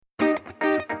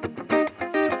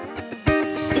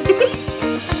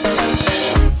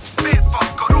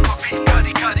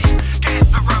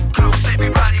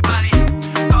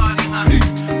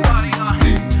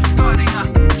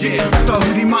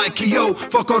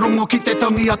whakarongo ki te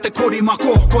tangi a te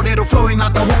korimako. Kōrero flowing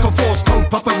at the hook force.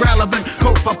 Kaupapa relevant,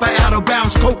 kaupapa out of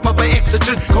bounds, kaupapa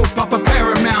exigent, kaupapa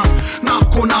paramount.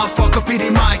 Nā kona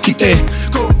whakapiri mai ki te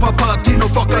kaupapa tino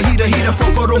whakahira hira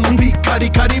whakarongo pi kari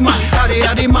kari mai. Hare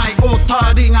hare mai, o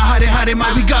tā ringa hare hare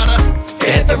mai. We gotta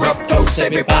gather up close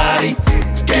everybody.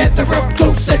 Gather up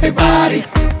close everybody.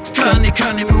 Kani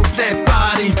kani move that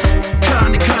body.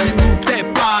 Kani kani move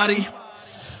that body.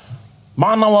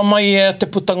 Mānawa mai e te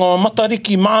putanga o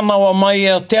Matariki, mānawa mai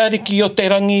e te ariki o te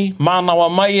rangi, mānawa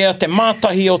mai e te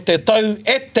mātahi o te tau,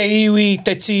 e te iwi,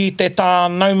 te ti, te tā,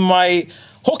 nau mai,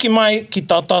 hoki mai ki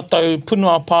tā tātou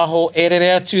punua pāho, e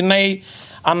rere atu nei,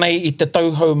 anei i te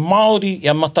tauhou Māori,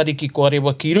 ia Matariki kua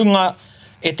rewa ki runga,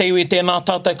 e te iwi tēnā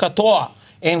tātou katoa.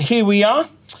 And here we are.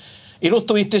 I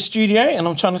roto i te studio, and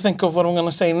I'm trying to think of what I'm going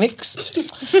to say next.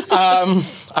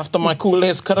 After my cool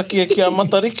ass karakia ki a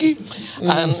Matariki.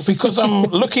 And because I'm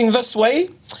looking this way,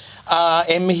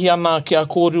 e mihi ana ki a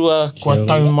kōrua kua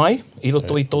tau mai, i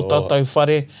roto i tō tātou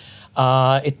whare.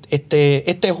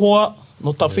 E te hoa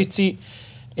no tawhiti,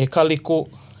 e kaliko,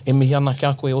 e mihi ana ki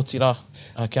a koe otira,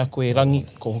 ki a koe rangi,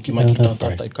 ko hoki mai ki tā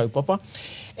tātou kaupapa.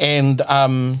 And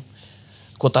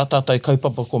ko tā tātou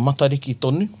kaupapa ko Matariki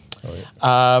tonu. Oh,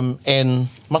 yeah. And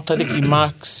Matariki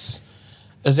marks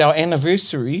is our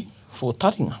anniversary for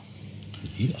taringa.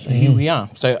 Yeah. So here we are.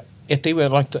 So e te iwi,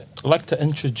 I'd like to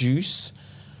introduce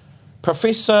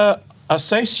Professor,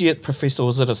 Associate Professor, or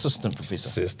is it Assistant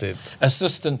Professor?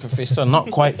 Assistant Professor, not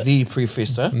quite the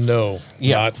Professor. No,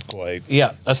 not quite.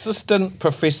 Yeah, Assistant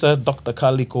Professor Dr.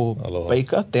 Kaliko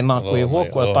Baker. Tēnā koe hoa,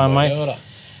 kua tā mai.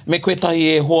 Me koe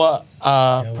tahi e hoa,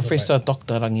 Professor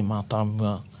Dr. Rangi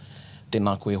Mātāmua.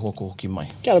 Tēnā koe hoko hoki mai.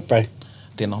 Kia ora, bro.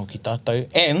 Tēnā hoki tātou.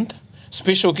 And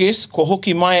special guest, ko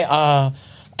hoki mai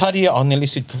Taria, I nearly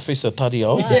said Professor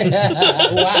Taria.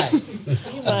 Why?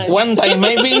 One day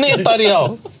maybe, ne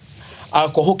Taria.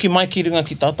 Ko hoki mai ki runga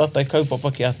ki tā tātou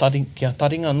kaupapa ki a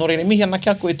taringa. Nō reire, mihi ana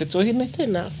kia koe te tuahine?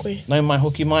 Tēnā koe. Nau mai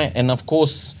hoki mai. And of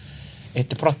course, e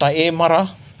te prata e mara.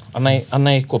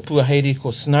 Anei ko puaheiri,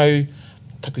 ko snow.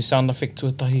 Taku sound effect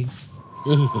tuatahi.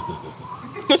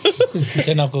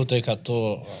 Tēnā koutou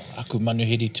katoa aku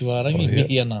manuhiri tuarangi,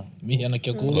 mihi ana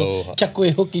kia kōrua. Kia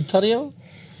koe hoki Tario?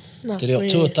 Te reo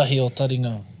tuatahi o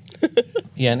taringa.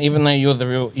 Yeah, and even though you're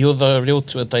the real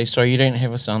tuatahi, so you don't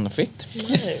have a sound effect.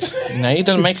 No, you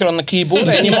didn't make it on the keyboard.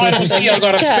 And you might see I've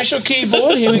got a special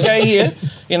keyboard. Here we go here.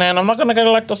 You know, and I'm not going to go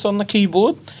like this on the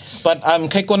keyboard. But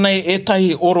kei konei e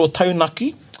tahi oro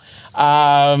taunaki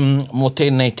mo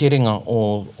tēnei terenga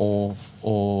o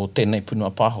tēnei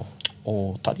punua pāho.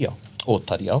 O Tariao. O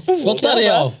Tariao. O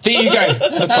Tariao. There you go.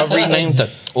 Look, I've renamed it.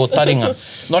 O Taringa.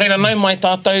 Nō reira nau mai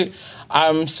tātou.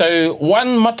 So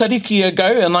one Matariki ago,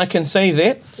 and I can say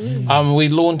that, we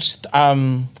launched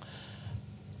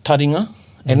Taringa.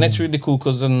 And that's really cool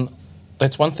because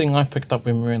that's one thing I picked up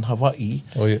when we were in Hawaii,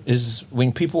 is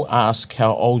when people ask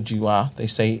how old you are, they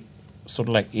say sort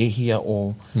of like ehia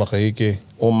or makahiki.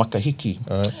 Or makahiki.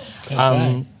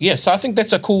 Yeah, so I think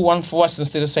that's a cool one for us.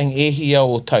 Instead of saying ehia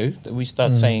or tau, that we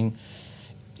start saying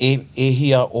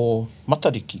ehia or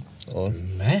matariki. Oh,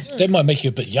 man. That might make you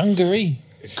a bit younger, eh?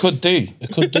 It could do.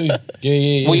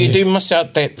 Yeah. Well, you do miss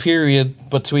out that period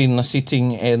between the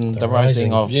setting and the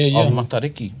rising of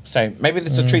matariki. So maybe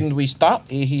that's a trend we start,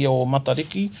 ehia or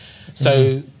matariki.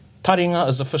 So taringa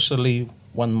is officially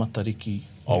one matariki.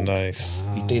 Nice.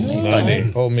 I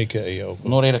tēnei tau.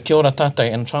 Nō reira, kia ora tātou,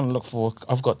 and I'm trying to look for,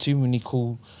 I've got too many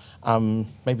cool,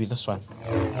 maybe this one.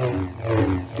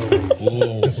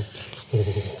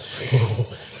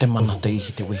 Te mana te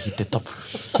ihi te wehi te tapu.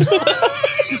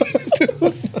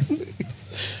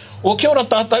 O kia ora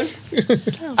tātou.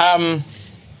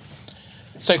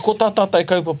 So ko tā tātou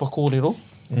kaupapa kōrero,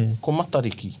 ko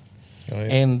Matariki.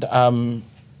 And I'm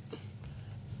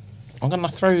going to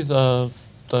throw the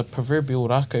proverbial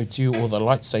rākau to you, or the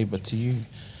lightsaber to you,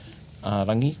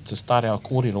 Rangi, to start our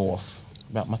kōrero off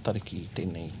about Matariki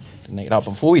tēnei rā.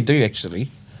 Before we do, actually,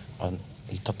 I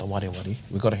tata wareware,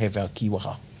 we've got to have our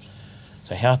kiwaha.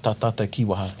 So how tā tātou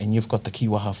kiwaha, and you've got the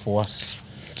kiwaha for us.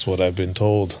 That's what I've been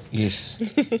told. Yes.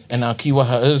 And our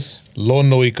kiwaha is?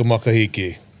 Lono i ka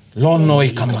makahiki. Lono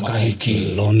i ka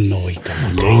makahiki. Lono i ka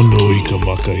makahiki. Lono i ka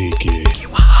makahiki.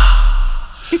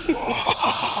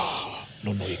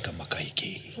 Lono i ka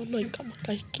makahiki. Lono i ka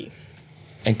makahiki.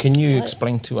 And can you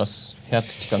explain to us how te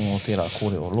tikanga o tērā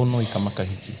kōrero, lono i ka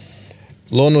makahiki?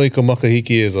 Lono i ka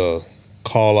makahiki is a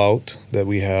call out that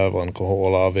we have on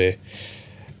Koho'olawe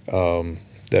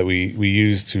that we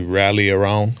use to rally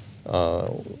around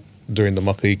during the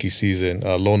makahiki season.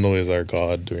 Lono is our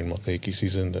god during makahiki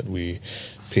season that we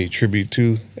pay tribute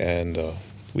to, and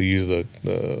we use the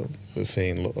the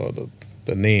saying,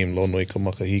 the name Lono Ika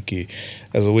Makahiki,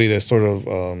 as a way to sort of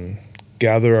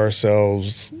gather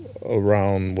ourselves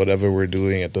around whatever we're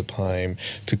doing at the time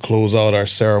to close out our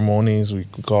ceremonies. We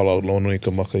could call out Lono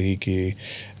Ika Makahiki,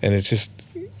 and it's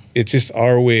just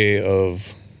our way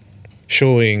of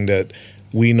showing that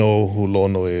we know who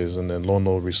Lono is, and then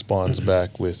Lono responds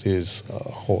back with his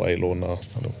Ho'ai Lona,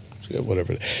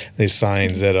 whatever, his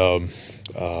signs that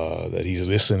that he's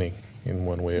listening in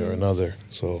one way or another.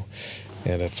 So,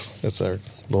 yeah, that's our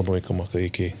Lono Ika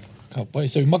Makahiki. Ka pai.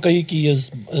 So makahiki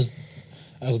is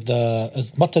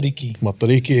matariki.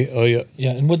 Matariki, oh yeah.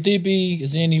 Yeah, and would there be,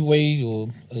 is there any way, or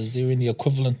is there any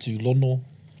equivalent to lono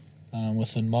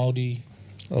within Māori?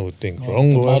 I would think The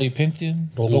rongo. Māori pantheon?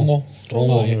 Rongo.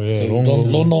 Rongo. Yeah, So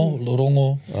rongo. lono,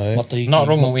 rongo, Aye. matariki. Nā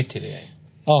rongo wetere ai.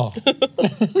 Oh,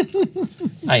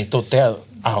 Ai, tō te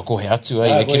ko he atu ai,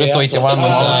 Ai, e ko ki he roto i atu. te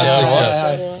wānanga o te Ai, aroa.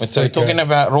 ai, But so we're talking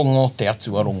about rongo, te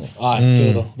atu a rongo.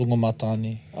 kia ora, rongo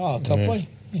matāne. Ka pai.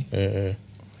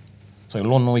 So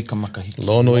lono i ka makahiki.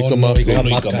 Lono Ika Lono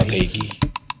Ika Makahiki.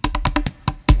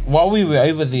 While we were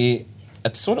over there,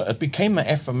 it became an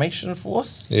affirmation for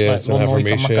us. Yeah, it's an lono i ka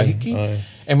affirmation. makahiki. Aye.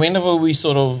 And whenever we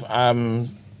sort of,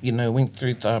 went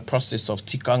through the process of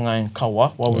tikanga and kawa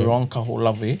while we were on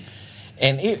Kaho'olawe,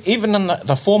 and even in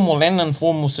the formal and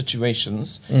informal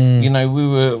situations, we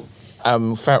were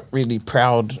felt really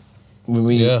proud when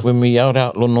we yelled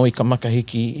out Lono i ka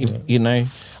makahiki.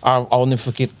 I'll never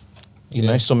forget,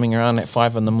 swimming around at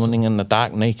 5 a.m. in the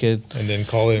dark naked. And then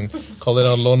calling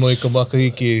out Lono Ika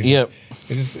Makahiki. Yep.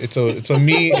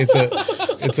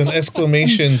 It's an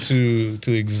exclamation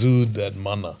to exude that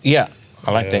mana. Yeah. I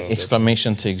like Yeah, that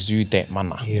exclamation to exude that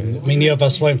mana. Yeah, many of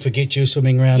us won't forget you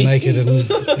swimming around naked and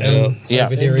Yeah.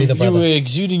 over there either, You brother. were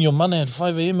exuding your mana at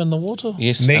 5 a.m. in the water?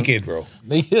 Yes. Naked, bro.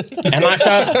 And I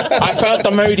felt the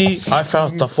Māori, I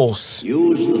felt the force.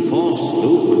 Use the force,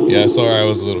 Luke. Yeah, sorry, I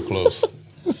was a little close.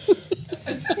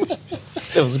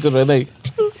 It was good, eh?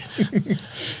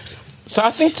 So I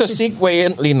think to segue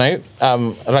in,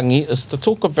 Rangi, is to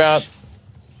talk about,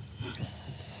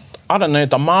 I don't know,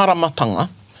 the māramatanga,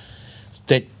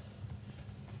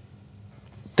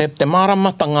 te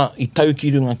māramatanga i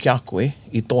taukirunga ki a koe,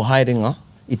 i tō haerenga,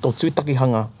 i tō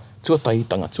tūtakihanga,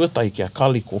 tuatahitanga, tuatahi kia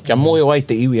kaliko, kia moe ai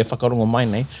te iwi e whakarongo mai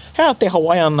nei. Hea te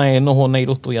Hawaiiana e noho nei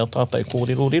roto i a tātou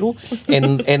kōrero,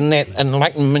 and that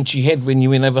enlightenment you had when you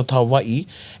went over to Hawaii,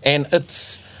 and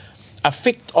its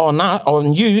effect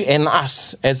on you and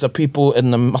us as a people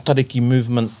in the Matariki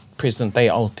movement present day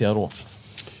Aotearoa.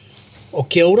 O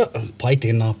kia ora, pai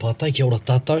tēnā pātai, kia ora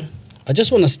tātou. I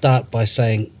just want to start by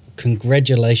saying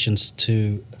congratulations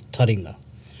to Taringa.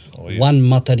 Oh, yeah. One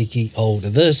matariki older.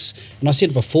 This, and I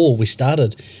said before we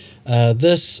started,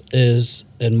 this is,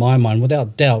 in my mind,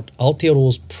 without doubt,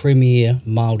 Aotearoa's premier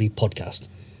Māori podcast.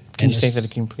 Can you say that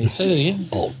again, please? Say that again.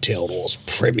 Aotearoa's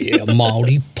premier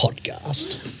Māori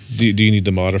podcast. Do you need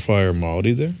the modifier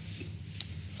Māori there?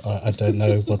 I don't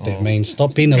know what that means.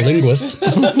 Stop being a linguist.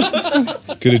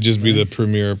 Could it just be the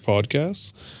premier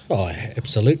podcast? Oh,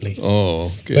 absolutely.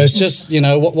 Oh, okay. But it's just,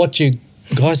 what you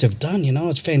guys have done,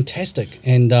 it's fantastic.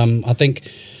 And I think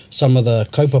some of the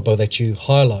kaupapa that you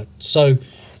highlight. So,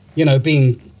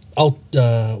 being the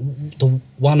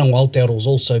Wānanga Aotearoa's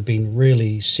also been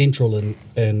really central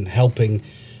in helping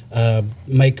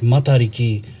make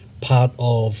matariki part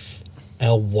of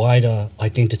our wider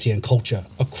identity and culture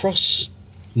across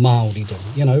Māoridom,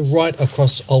 right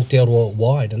across Aotearoa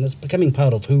wide. And it's becoming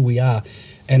part of who we are.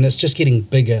 And it's just getting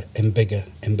bigger and bigger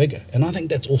and bigger. And I think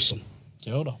that's awesome.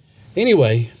 Kia ora.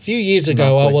 Anyway, a few years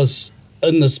ago, I was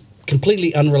in this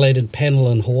completely unrelated panel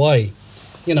in Hawaii,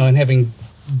 and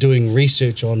doing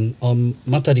research on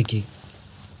matariki.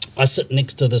 I sit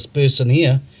next to this person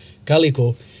here,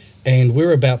 Kaliko, and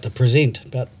we're about to present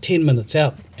about 10 minutes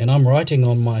out, and I'm writing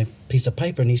on my piece of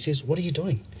paper, and he says, "What are you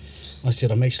doing?" I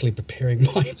said, "I'm actually preparing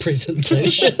my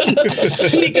presentation." And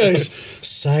he goes,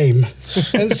 "Same."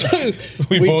 And so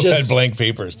we both had blank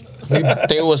papers.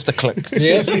 There was the click.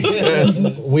 Yeah,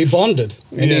 we bonded.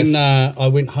 And Yes. then I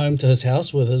went home to his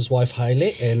house with his wife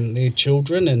Haile and their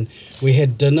children, and we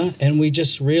had dinner, and we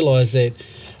just realised that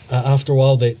after a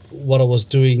while that what I was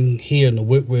doing here and the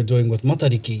work we were doing with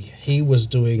matariki, he was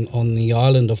doing on the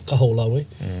island of Kaho'olawe,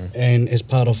 and as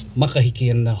part of makahiki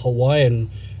and the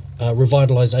Hawaiian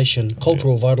revitalisation,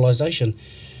 cultural revitalisation.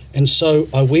 And so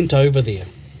I went over there.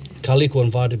 Kaliko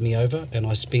invited me over, and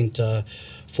I spent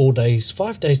 5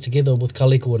 days together with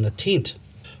Kaliko in a tent.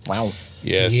 Wow.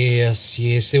 Yes.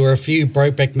 Yes. There were a few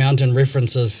Brokeback Mountain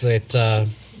references that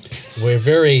were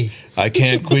very... I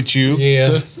can't quit you.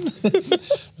 Yeah.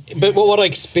 But what I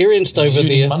experienced over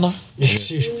Exuding there... mana.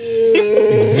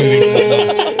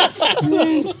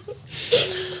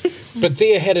 But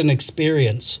they had an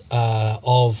experience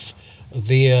of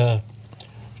their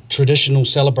traditional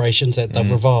celebrations that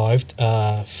they've revived,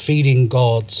 feeding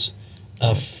gods,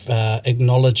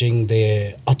 acknowledging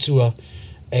their atua,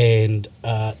 and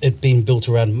it being built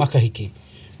around makahiki.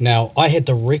 Now, I had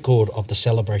the record of the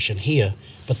celebration here,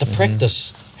 but the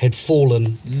practice had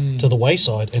fallen to the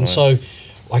wayside. And so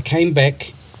I came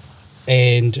back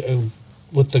and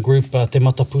with the group Te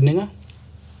Matapunenga,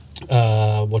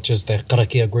 which is the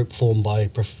karakia group formed by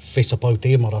Professor Pau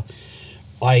Tiamara,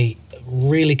 I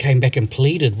really came back and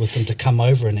pleaded with them to come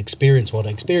over and experience what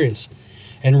I experienced.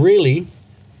 And really,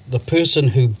 the person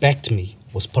who backed me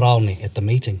was Paraone at the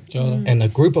meeting. And a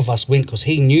group of us went because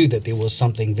he knew that there was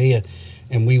something there.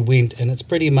 And we went, and it's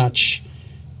pretty much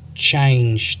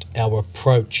changed our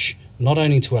approach, not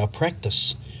only to our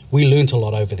practice. We learnt a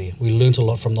lot over there. We learnt a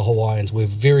lot from the Hawaiians. We're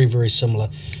very, very similar.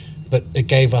 But it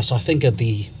gave us, I think,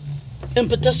 the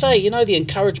impetus, the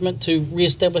encouragement to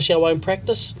reestablish our own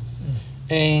practice.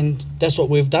 And that's what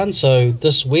we've done. So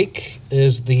this week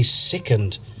is the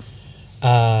second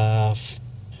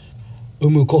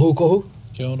Umu Kohu Kohu,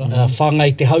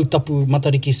 Whāngai Te Hautapu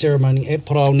Matariki ceremony at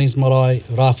Paraone's Marae,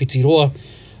 Rāwhiti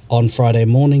on Friday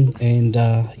morning. And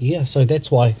so that's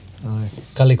why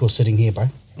Kaleko sitting here, bro.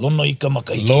 Lono i ka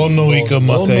makahiki. Lono i ka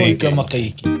Lono i makahiki. ka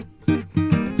makahiki.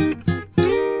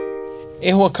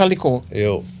 E hoa Kaliko,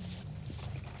 Eo.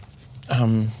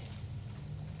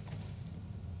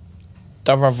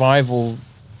 the revival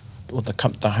or the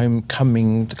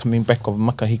homecoming, the coming back of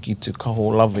makahiki to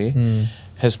Kaho'olawe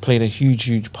has played a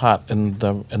huge part in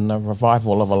the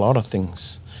revival of a lot of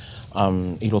things. I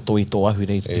roto i tō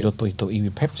ahure, I roto i tō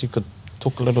iwi. Perhaps you could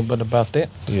talk a little bit about that.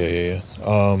 Yeah.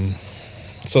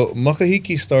 So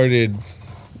makahiki started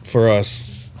for us,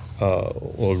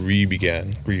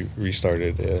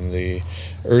 restarted in the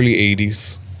early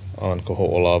 80s on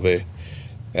Kaho'olawe.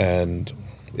 And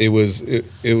it was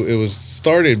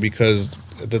started because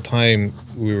at the time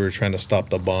we were trying to stop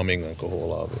the bombing on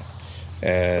Kaho'olawe.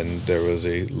 And there was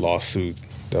a lawsuit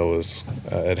that was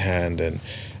at hand, and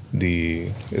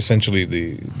the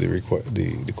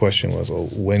question was,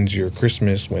 when's your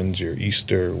Christmas, when's your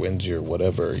Easter, when's your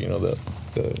whatever, the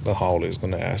haole is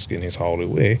going to ask in his haole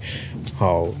way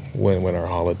when our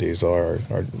holidays are,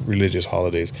 our religious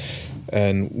holidays.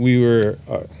 And that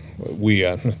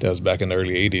was back in the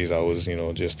early 80s. I was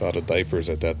just out of diapers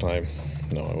at that time.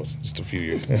 No, I was just a few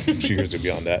years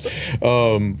beyond that.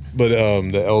 But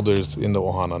the elders in the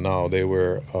Ohana now, they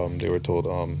were told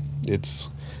it's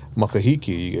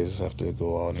makahiki, you guys have to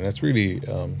go out, and that's really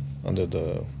under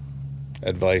the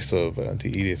advice of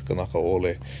Auntie Edith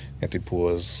Kanakaole, Auntie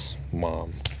Pua's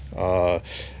mom.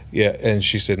 And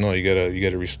she said, no, you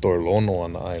gotta restore Lono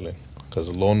on the island, because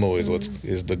Lono is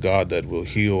is the god that will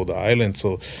heal the island.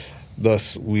 So,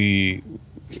 thus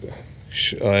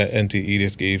Auntie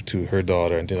Edith gave to her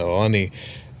daughter, Auntie Naoani,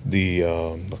 the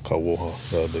kawoha,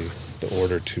 the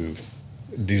order to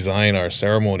design our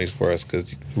ceremonies for us,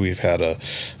 because we've had a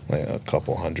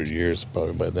couple hundred years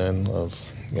probably by then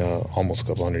of almost a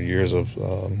couple hundred years of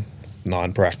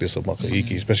non-practice of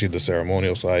makahiki, especially the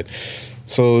ceremonial side.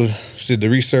 So she did the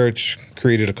research,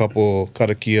 created a couple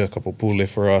karakia, a couple pule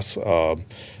for us,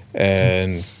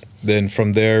 and then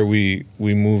from there we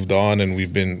moved on, and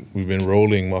we've been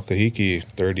rolling makahiki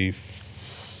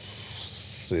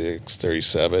 36,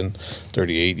 37,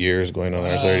 38 years, going on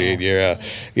our 38 year.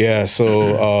 Yeah,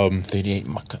 so 38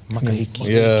 makahiki.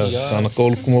 Yeah,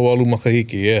 Kanakolu Kumawalu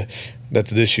makahiki. Yeah,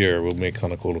 that's this year. We'll make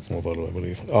Kanakolu Kumawalu, I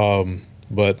believe.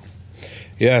 But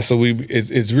yeah, so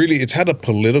it's had a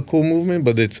political movement,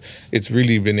 but it's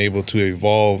really been able to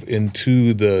evolve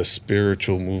into the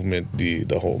spiritual movement, the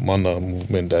whole mana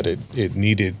movement that it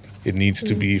needs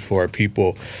to be for our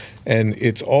people. And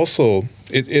it's also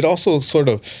it sort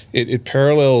of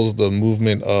parallels the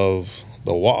movement of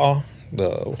the wa'a, the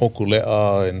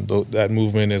hokule'a, and that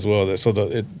movement as well. So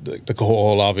the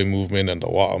Kaho'olawe movement and the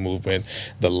wa'a movement,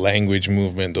 the language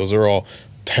movement, those are all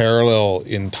parallel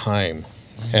in time.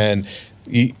 And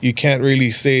you can't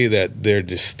really say that they're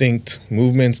distinct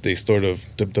movements. They sort of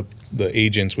the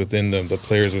agents within them, the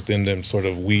players within them, sort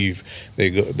of weave. They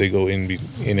go in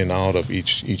and out of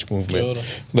each movement.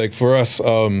 Like for us,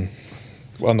 on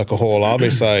the Kaho'olawe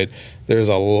side, there's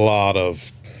a lot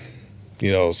of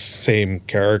same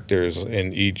characters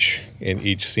in each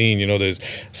scene. There's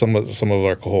some of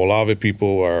our Kaho'olawe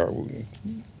people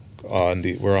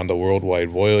we're on the worldwide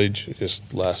voyage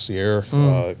just last year.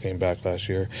 Came back last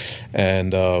year,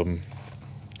 and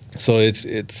so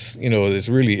it's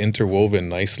really interwoven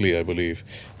nicely, I believe,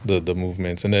 the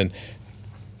movements. And then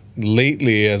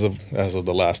lately, as of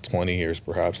the last 20 years,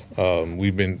 perhaps,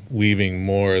 we've been weaving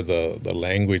more the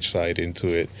language side into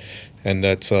it, and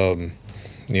that's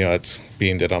it's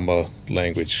being that I'm a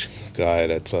language guy.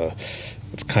 It's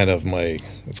kind of my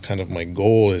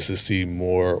goal is to see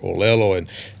more Olelo, and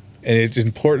it's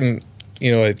important.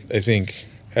 I think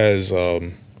as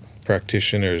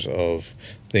practitioners of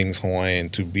things Hawaiian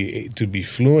to be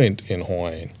fluent in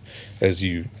Hawaiian, as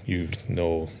you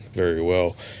know very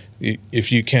well.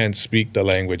 If you can't speak the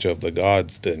language of the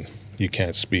gods, then you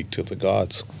can't speak to the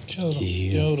gods. Kia ora.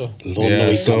 Kia ora.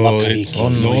 Yeah, so it's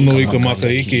lono ika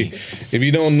makahiki. If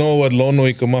you don't know what lono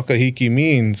ika makahiki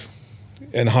means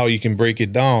and how you can break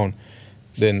it down,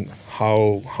 then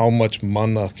how much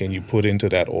mana can you put into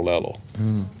that olelo?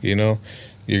 You're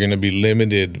going to be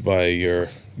limited by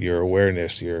your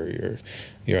awareness, your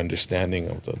understanding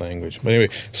of the language. But anyway,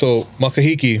 so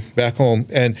makahiki back home,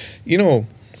 and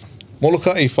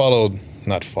Molokai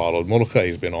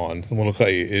Molokai's been on. Molokai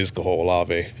is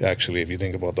Kaho'olawe, actually, if you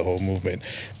think about the whole movement,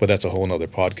 but that's a whole nother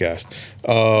podcast.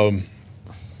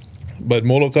 But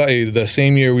Molokai, the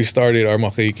same year we started our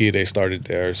makahiki, they started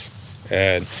theirs.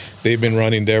 And they've been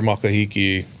running their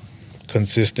makahiki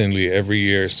consistently every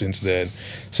year since then.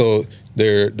 So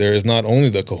there is not only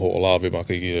the Kaho'olawe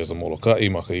makahiki, there's a Molokai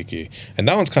makahiki. And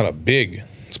that one's kind of big.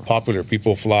 It's popular.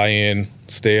 People fly in,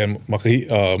 stay in.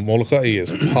 Molokai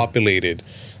is populated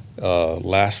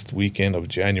last weekend of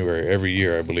January every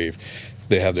year, I believe.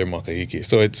 They have their makahiki.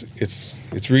 So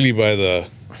it's really by the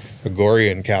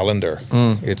Gregorian calendar.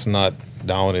 It's not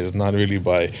down. It's not really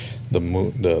by the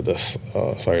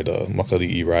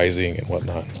Makali'i rising and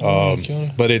whatnot.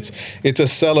 But it's a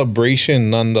celebration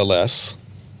nonetheless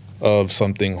of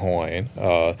something Hawaiian,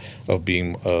 of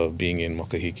being in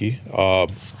makahiki.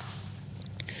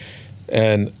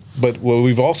 But what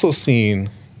we've also seen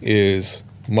is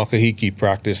makahiki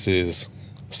practices,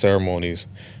 ceremonies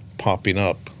popping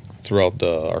up throughout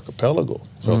the archipelago,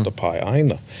 throughout the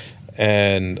Pai'aina.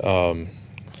 And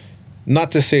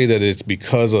not to say that it's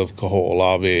because of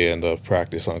Kaho'olawe and the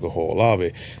practice on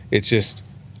Kaho'olawe, it's just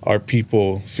our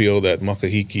people feel that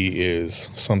makahiki is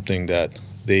something that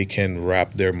they can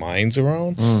wrap their minds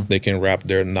around, they can wrap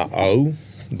their na'au,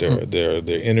 their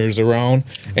inners around,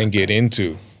 and get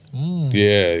into.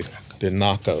 Yeah, the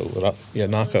naka.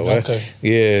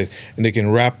 Yeah, and they can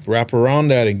wrap around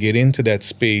that and get into that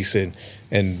space and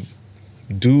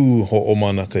do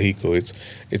ho'omana kahiko.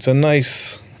 It's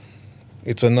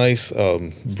a nice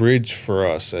bridge for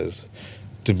us, as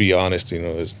to be honest,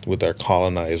 with our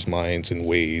colonized minds and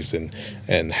ways and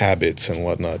habits and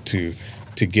whatnot, to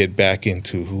get back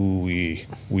into who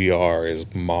we are as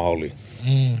Maoli.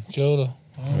 Kia ora.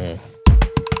 Yeah.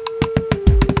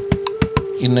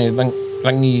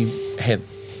 Rangi had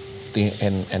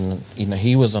and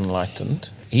he was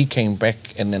enlightened. He came back,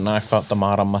 and then I felt the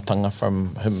maramatanga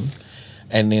from him,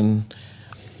 and then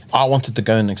I wanted to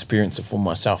go and experience it for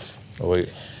myself.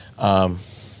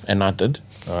 And I did.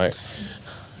 All right.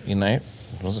 It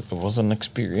was an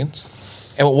experience.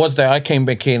 And it was that I came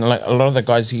back here, and like a lot of the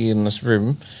guys here in this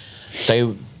room,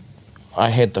 I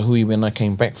had the hui when I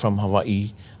came back from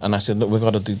Hawaii, and I said, look, we've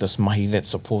got to do this mahi that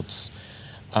supports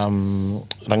Rangi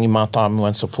Mātāmu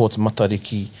and supports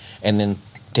Matariki, and then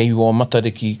Te Iwa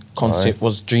Matariki concept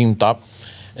was dreamed up,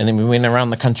 and then we went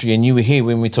around the country, and you were here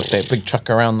when we took that big truck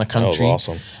around the country. That was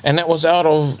awesome. And that was out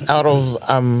of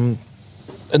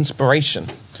inspiration.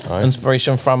 Right.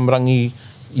 Inspiration from Rangi,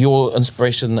 your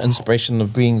inspiration, the inspiration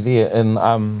of being there in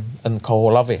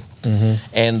Kaho'olawe.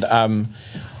 And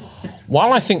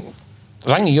while I think,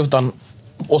 Rangi, you've done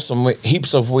awesome work,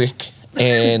 heaps of work,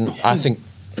 and I think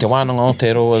Te Wānanga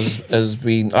Aotearoa has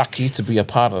been lucky to be a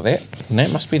part of that. And that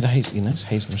must be the haze, it's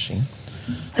haze machine.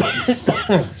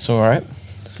 It's all right.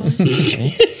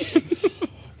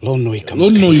 Lono ika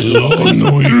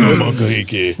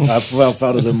makahiki. I felt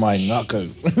it in my nako.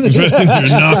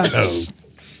 Nako.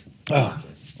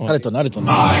 Hare tona.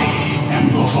 I am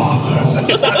your father.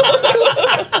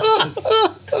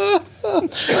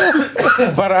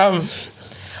 But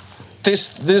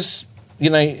this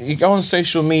you go on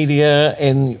social media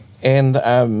and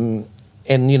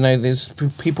there's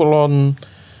people on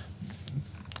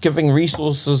giving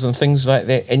resources and things like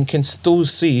that, and can still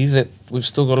see that we've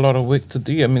still got a lot of work to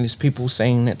do. I mean, there's people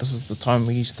saying that this is the time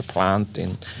we used to plant,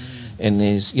 and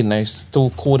there's still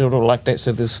kōrero like that,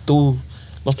 so there's still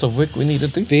lots of work we need to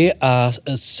do. There are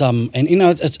some, and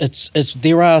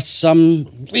there are some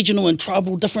regional and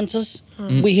tribal differences.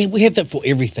 We have that for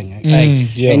everything, okay?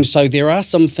 Yeah. And so there are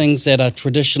some things that are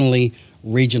traditionally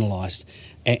regionalised,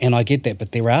 and I get that,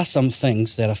 but there are some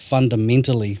things that are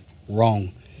fundamentally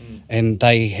wrong. and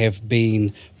they have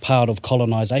been part of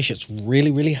colonisation. It's really,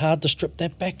 really hard to strip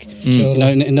that back. You know,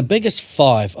 and the biggest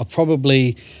 5 are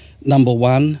probably, number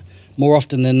 1, more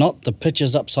often than not, the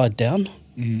picture's upside down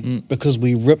because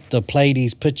we ripped the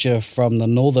Pleiades picture from the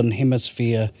northern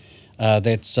hemisphere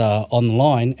that's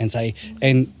online and say,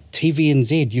 and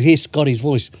TVNZ, you hear Scotty's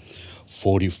voice,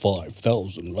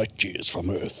 45,000 light years from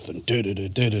Earth, and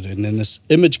and then this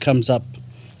image comes up.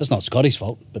 It's not Scotty's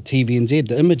fault, but TVNZ,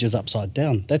 the image is upside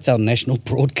down. That's our national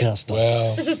broadcaster.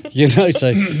 Wow. You know,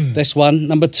 so that's 1.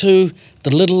 Number 2, the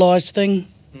Little Eyes thing.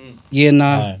 Yeah,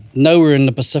 no. Nowhere in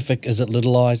the Pacific is it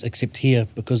Little Eyes except here,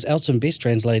 because Elton Best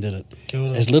translated it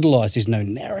as Little Eyes. There's no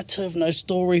narrative, no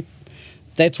story.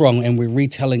 That's wrong, and we're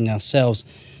retelling ourselves.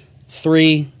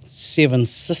 3, 7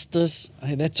 sisters.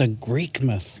 Hey, that's a Greek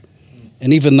myth.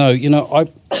 And even though, you know,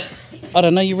 I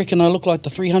don't know, you reckon I look like the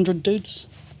 300 dudes?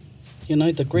 You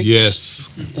know, the Greeks? Yes.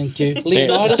 Thank you.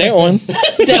 Leonidas? That one.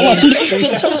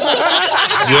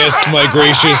 Yes, my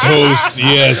gracious host.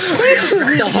 Yes.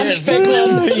 The hunchback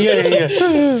one.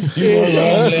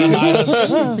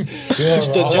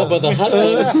 Mr. Jabba the Hutt.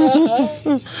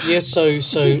 Yeah, so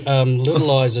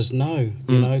Little Eyes is no.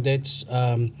 You know, that's...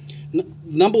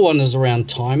 number 1 is around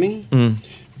timing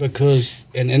because,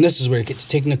 and this is where it gets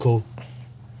technical,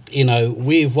 you know,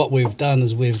 what we've done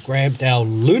is we've grabbed our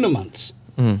lunar months.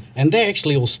 And they're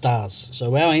actually all stars.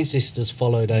 So our ancestors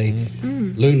followed a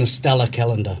lunar stellar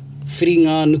calendar.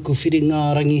 Whiringa, nuku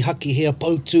whiringa, rangi haki hea,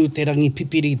 pautu, te rangi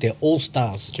pipiri, they're all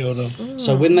stars. Kia ora.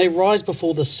 So when they rise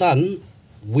before the sun,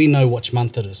 we know which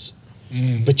month it is.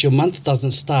 But your month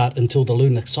doesn't start until the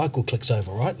lunar cycle clicks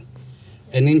over, right?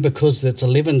 And then because it's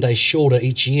 11 days shorter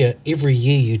each year, every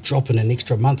year you drop in an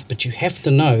extra month, but you have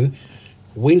to know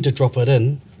when to drop it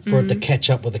in for it to catch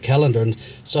up with the calendar. And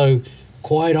so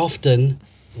quite often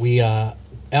we are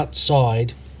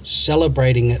outside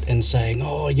celebrating it and saying,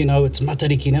 oh, you know, it's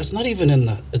Matariki. Now it's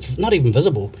not even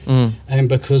visible. And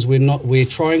because we're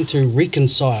trying to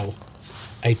reconcile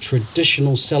a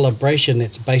traditional celebration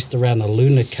that's based around a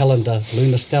lunar calendar,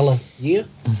 lunar stellar year,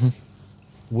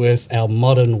 with our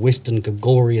modern Western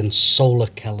Gregorian solar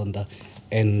calendar,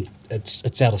 and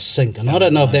it's out of sync. And I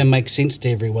don't know if that makes sense to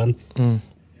everyone,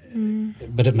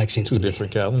 but it makes sense to me. 2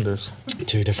 different calendars.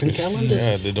 2 different calendars.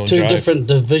 Yeah, they don't 2 jive. different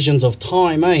divisions of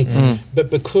time, eh? But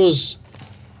because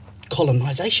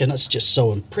colonisation, it's just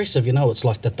so impressive, you know, it's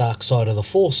like the dark side of the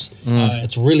Force.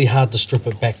 It's really hard to strip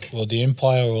it back. Or the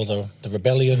Empire or the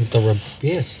Rebellion.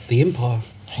 Yes, the Empire.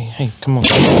 Hey, come on. The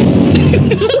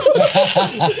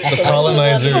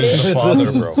colonizer is the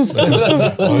father, bro.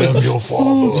 I am your father.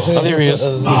 Oh, there he is.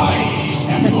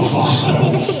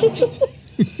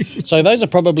 So those are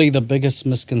probably the biggest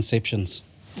misconceptions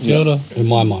Kia ora. in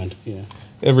my mind. Yeah.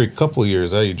 Every couple of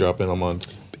years, you drop in a month.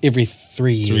 Every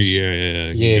 3 years. 3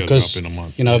 years, Yeah, because,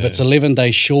 you know, if it's 11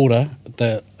 days shorter,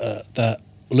 the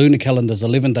lunar calendar is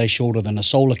 11 days shorter than a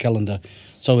solar calendar.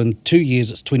 So in 2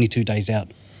 years, it's 22 days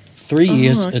out. 3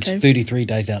 years, it's 33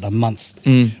 days out, a month.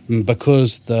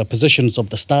 Because the positions of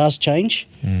the stars change,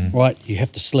 right, you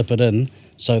have to slip it in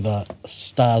so the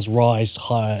stars rise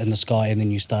higher in the sky and then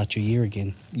you start your year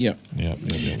again. Yeah.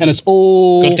 And it's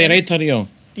all... Ko te reitari o.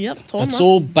 Yep, tōna. It's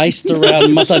all based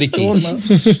around Matariki.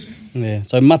 Yeah,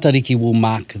 so Matariki will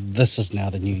mark this is now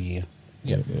the new year.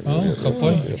 Yeah. Oh, ka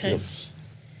pai. Okay.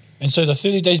 And so the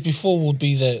 30 days before would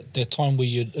be that time where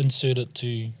you'd insert it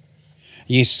to...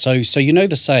 Yes, so you know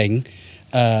the saying,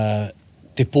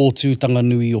 te pōtūtanga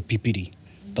nui o pipiri,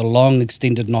 the long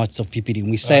extended nights of pipiri. And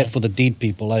we say it for the dead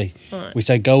people, eh? Right. We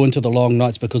say go into the long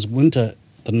nights because winter,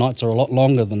 the nights are a lot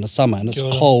longer than the summer and it's Kia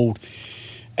ora. cold.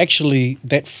 Actually,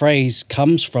 that phrase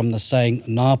comes from the saying,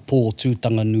 nā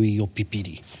pōtūtanga nui o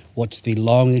pipiri. What's the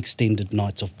long extended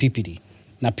nights of pipiri?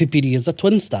 Now, pipiri is a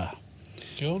twin star.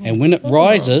 Kia ora. And when it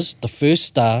rises, the first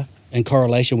star, in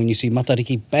correlation, when you see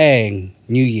Matariki, bang,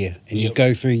 New Year, and you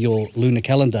go through your lunar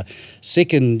calendar.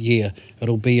 Second year,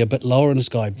 it'll be a bit lower in the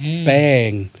sky.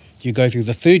 Bang, you go through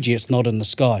the third year, it's not in the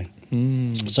sky.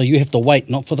 So you have to wait,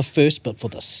 not for the first, but for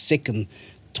the second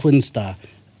twin star.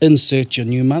 Insert your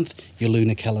new month, your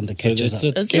lunar calendar catches up.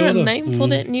 Is there a name for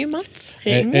that new month?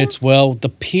 It's, well, the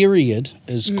period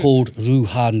is called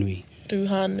Ruhanui.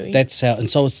 Ruhanui. That's how, and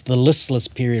so it's the listless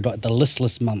period, right? The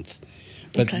listless month.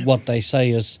 But what they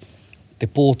say is, te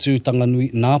pōtūtanga nui,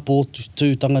 nā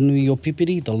pōtūtanga nui o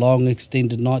pipiri, the long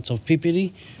extended nights of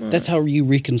pipiri. That's how you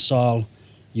reconcile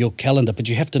your calendar. But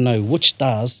you have to know which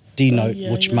stars denote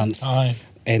which month. Aye.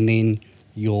 And then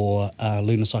your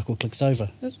lunar cycle clicks over.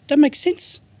 That makes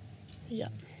sense. Yeah.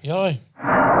 Yai.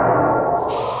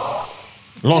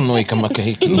 Lonoi ka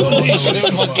makahiki.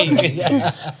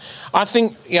 I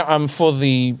think, for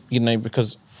the,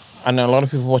 because I know a lot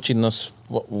of people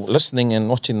listening and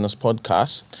watching this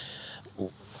podcast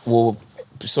will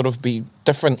sort of be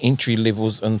different entry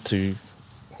levels into,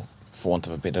 for want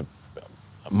of a better,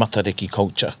 matariki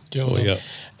culture. Oh, yeah.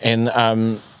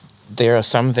 And there are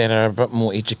some that are a bit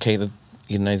more educated,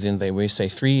 you know, than they were, say,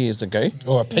 3 years ago.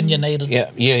 Or opinionated.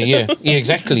 Yeah,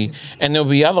 exactly. And there'll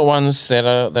be other ones that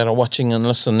are watching and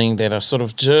listening that are sort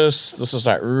of this is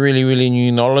like really, really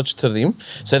new knowledge to them.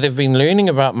 So they've been learning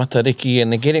about matariki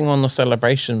and they're getting on the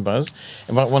celebration buzz.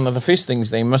 But one of the first things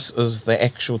they miss is the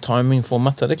actual timing for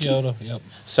matariki. Kia ora, yep.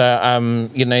 So,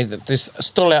 you know, there's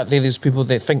still out there's people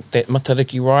that think that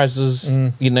matariki rises,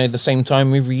 you know, the same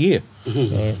time every year.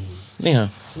 Yeah.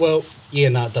 Well, yeah,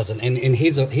 no, it doesn't. And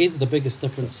here's the biggest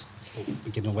difference. Oh,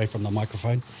 we're getting away from the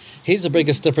microphone. Here's the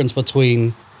biggest difference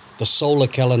between the solar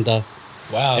calendar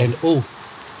Wow. and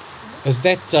is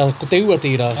that ko te ua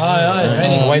tira?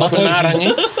 Ai.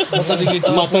 Waikunarangi.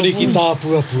 Matariki tā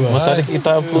puapua. Matariki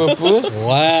tā puapua.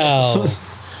 Wow.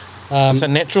 It's a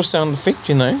natural sound effect,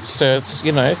 you know. So it's,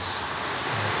 you know, it's...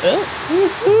 There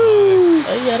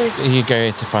you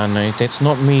go, Te whānau. That's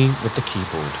not me with the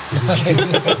keyboard.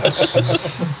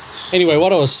 Anyway,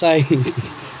 what I was saying,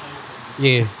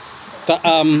 yeah,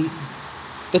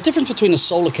 the difference between a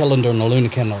solar calendar and a lunar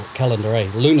calendar,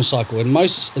 lunar cycle, and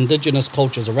most indigenous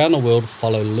cultures around the world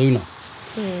follow lunar.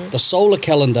 The solar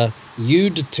calendar, you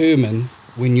determine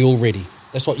when you're ready.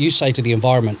 That's what you say to the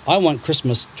environment. I want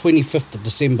Christmas 25th of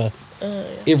December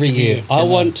every year. I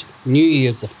want New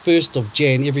Year's the 1st of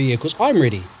Jan every year because I'm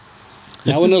ready.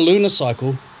 Now, in a lunar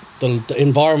cycle, the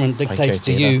environment dictates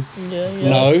to you,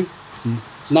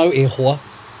 no e hoa,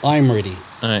 I'm ready.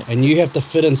 Aye. And you have to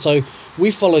fit in. So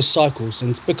we follow cycles.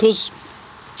 And because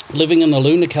living in a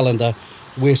lunar calendar,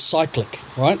 we're cyclic,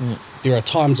 right? There are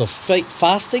times of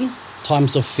fasting,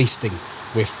 times of feasting.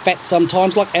 We're fat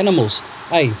sometimes like animals.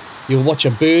 Hey, you'll watch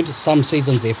a bird, some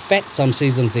seasons they're fat, some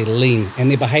seasons they're lean, and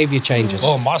their behaviour changes.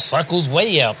 Oh, my cycle's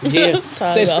way out. Yeah,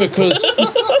 that's because,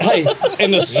 hey,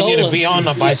 in the You solar... need to be on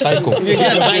a bicycle.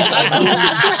 Get off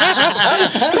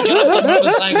the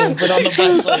motorcycle, but on the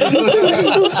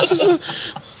bicycle.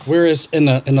 Whereas in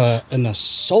a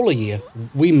solar year,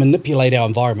 we manipulate our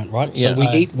environment, right? So we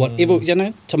eat whatever, you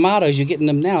know, tomatoes, you're getting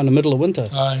them now in the middle of winter.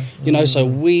 You know, so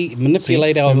we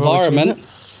manipulate our environment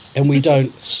and we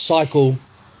don't cycle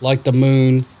like the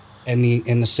moon and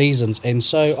the seasons. And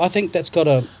so I think that's got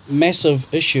a massive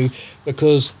issue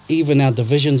because even our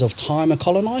divisions of time are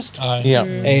colonised. Yeah.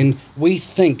 And we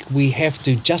think we have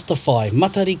to justify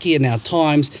matariki in our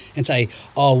times and say,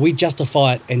 oh, we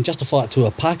justify it to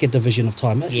a Pākehā division of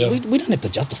time. Yeah. We don't have to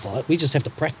justify it. We just have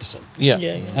to practice it. Yeah.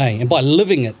 Hey, and by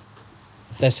living it,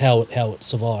 that's how it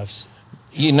survives.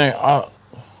 You know,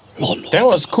 that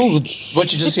was cool,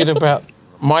 what you just said about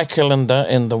my calendar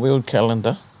and the world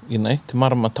calendar, you know, te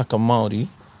maramataka Māori.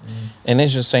 And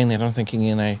as you're saying that, I'm thinking,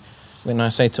 you know, when I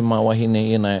say to my wahine,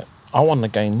 you know, I want to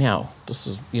go now. This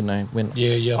is, you know, when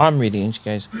I'm ready. And she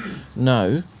goes,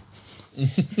 no. We're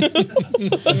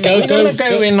going to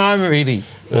go when I'm ready.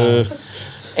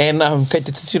 And kei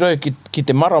te titiro ki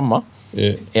te marama,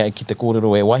 ki te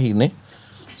kōrero e wahine.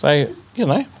 So, you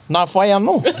know, nā whai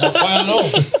anō. Nā whai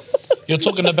anō. You're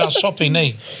talking about shopping,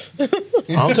 eh?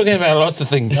 I'm talking about lots of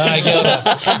things. But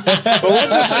we'll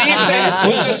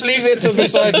just leave that to the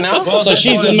side now. Well, So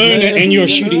she's the moon and you're a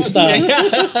shooting star.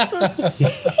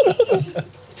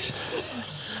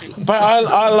 But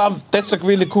I love, that's a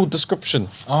really cool description.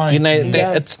 You know,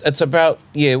 it's about,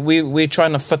 we're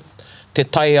trying to fit te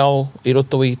tai ao I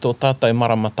roto I tō tātou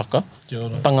maramataka.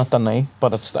 Tangata nei,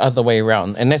 but it's the other way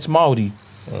around. And that's Māori.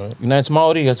 You know, it's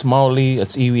Māori, it's Māori,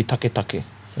 it's iwi take take.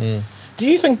 Do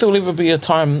you think there'll ever be a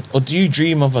time, or do you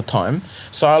dream of a time?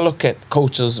 So I look at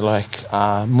cultures like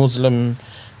Muslim,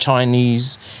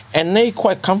 Chinese, and they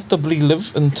quite comfortably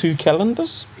live in 2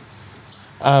 calendars.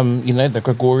 You know, the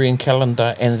Gregorian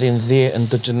calendar and then their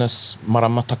indigenous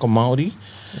maramataka Māori.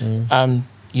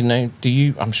 You know, do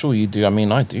you? I'm sure you do. I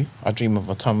mean, I do. I dream of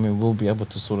a time when we'll be able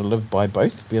to sort of live by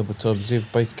both, be able to observe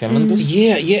both calendars.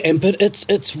 But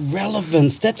it's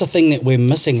relevance. That's a thing that we're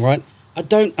missing, right? I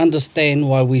don't understand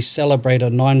why we celebrate a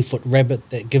 9-foot rabbit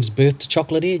that gives birth to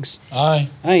chocolate eggs. Aye.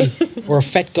 Hey, or a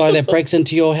fat guy that breaks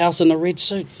into your house in a red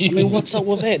suit. I mean, what's up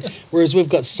with that? Whereas we've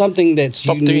got something that's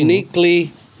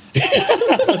uniquely...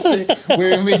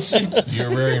 Wearing red suits. You're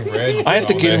wearing red. I had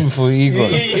to get him for Igor.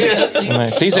 You know,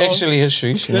 these are actually his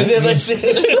shoes. You know? Because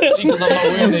I'm not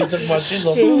wearing them. He took my shoes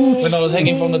off when I was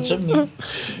hanging from the chimney.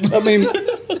 I mean,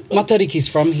 matariki's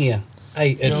from here.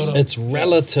 Hey, it's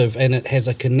relative and it has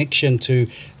a connection to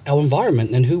our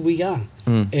environment and who we are.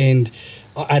 And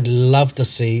I'd love to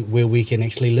see where we can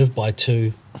actually live by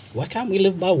 2. Why can't we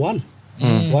live by 1?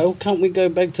 Why can't we go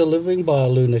back to living by a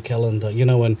lunar calendar, you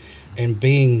know, and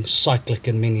being cyclic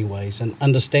in many ways and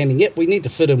understanding, yep, we need to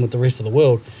fit in with the rest of the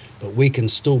world, but we can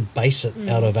still base it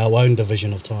out of our own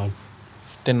division of time.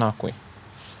 Tēnā koe.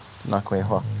 Tēnā koe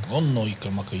hoa. Ono i ka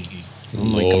makahiki.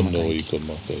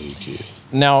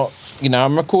 Now, you know,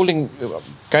 I'm recalling,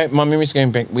 my memory's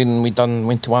going back when went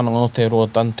to Wānanga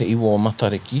Aotearoa, done Te Iwa o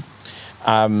Matariki,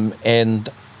 and,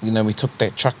 you know, we took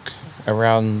that truck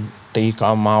around Te Ika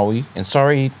a Māui, and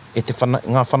sorry,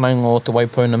 ngā whanaunga o Te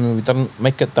Waipounamu, we didn't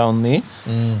make it down there,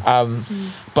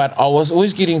 but I was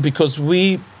always getting, because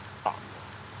I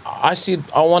said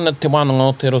I wanted Te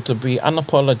Wānanga Aotearoa to be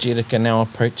unapologetic in our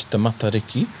approach to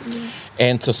Matariki,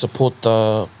 and to support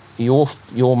your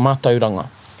mātauranga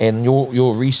and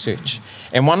your research.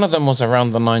 And one of them was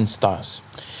around the 9 stars.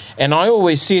 And I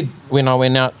always said, when I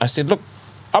went out, I said, look,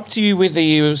 up to you whether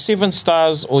you're 7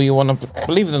 stars or you want to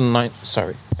believe in the 9,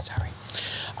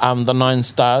 the 9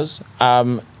 stars.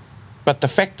 But the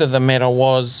fact of the matter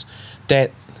was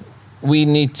that we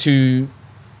need to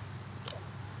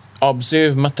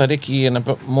observe Matariki in a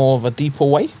bit more of a deeper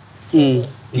way. You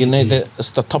know, that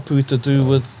it's the tapu to do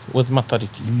with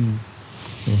Matariki.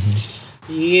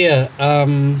 Yeah,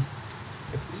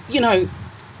 you know,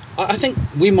 I think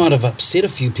we might have upset a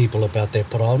few people about that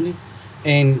Paraone,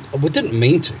 and we didn't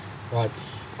mean to, right?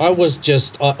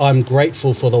 I'm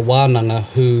grateful for the wānanga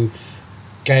who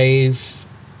gave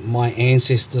my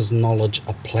ancestors' knowledge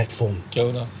a platform. Kia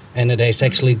ora. And it has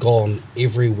actually gone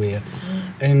everywhere.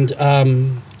 And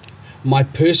my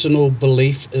personal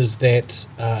belief is that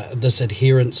this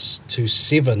adherence to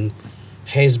 7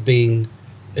 has been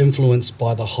influenced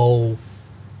by the whole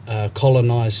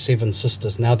colonised 7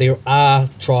 sisters. Now, there are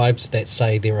tribes that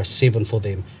say there are 7 for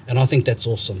them, and I think that's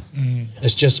awesome.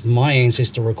 It's just my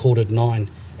ancestor recorded 9,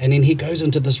 and then he goes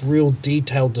into this real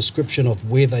detailed description of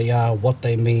where they are, what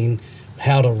they mean,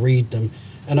 how to read them.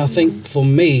 And I think for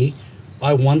me,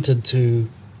 I wanted to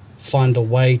find a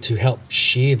way to help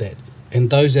share that. And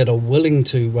those that are willing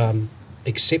to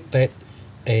accept that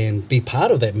and be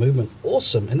part of that movement,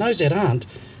 awesome. And those that aren't,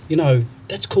 you know,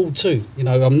 that's cool too. You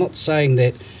know, I'm not saying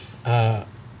that I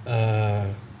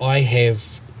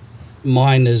have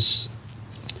mine is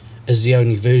the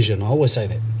only version. I always say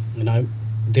that. You know,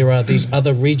 there are these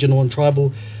other regional and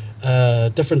tribal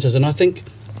differences, and I think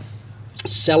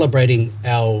celebrating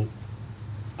our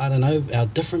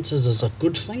differences is a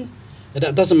good thing.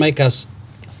 It doesn't make us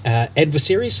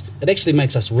adversaries. It actually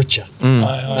makes us richer.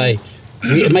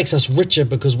 It makes us richer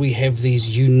because we have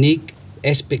these unique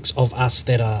aspects of us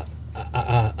that are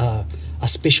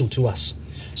special to us.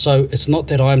 So it's not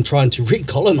that I'm trying to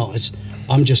recolonize.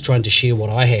 I'm just trying to share what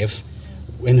I have,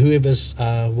 and whoever's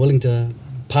willing to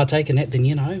partake in that, then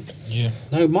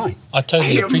no mai. I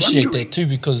totally appreciate that too,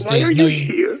 because there's no.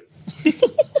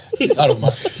 I don't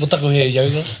mind. We'll tackle here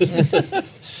yoga.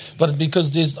 But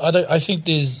because I think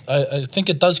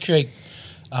it does create,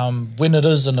 when it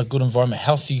is in a good environment,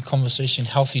 healthy conversation,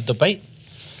 healthy debate,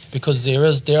 because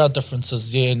there are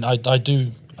differences there, and I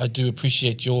do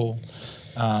appreciate your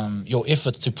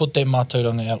effort to put that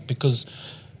mātauranga out, because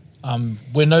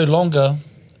we're no longer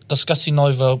discussing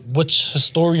over which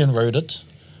historian wrote it.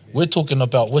 We're talking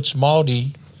about which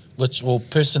Māori,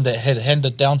 person that had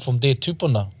handed down from their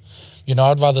tupuna. You know,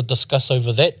 I'd rather discuss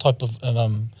over that type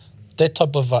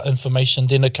of information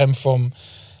than it came from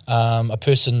a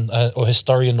person or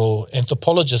historian or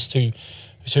anthropologist who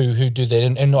do that.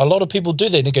 And a lot of people do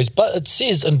that, and it goes, but it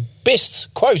says in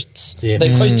best quotes. Yeah.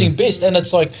 They're quoting best, and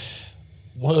it's like,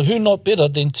 well, who not better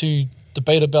than to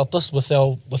debate about this with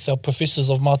our professors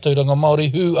of mātauranga Māori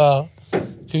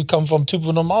who come from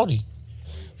tupuna Māori.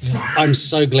 Yeah. I'm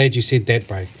so glad you said that,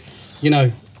 bro. You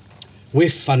know, we're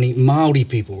funny Māori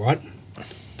people, right?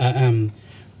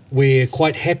 We're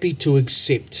quite happy to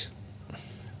accept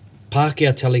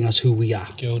Pākehā telling us who we are.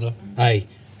 Kia ora. Hey,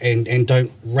 and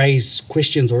don't raise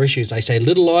questions or issues. They say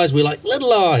little eyes, we're like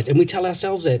little eyes, and we tell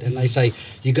ourselves that. And they say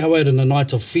you go out in the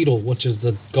night of Whiro, which is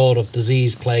the god of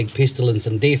disease, plague, pestilence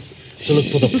and death, to look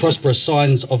for the prosperous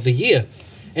signs of the year.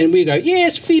 And we go,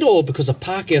 yes, Whiro, because the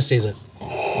Pākehā says it.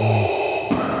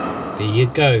 There you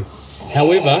go.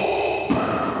 However,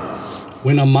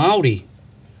 when a Māori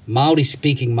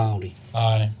speaking Māori,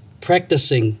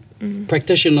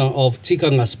 practitioner of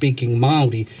tikanga speaking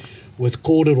Māori with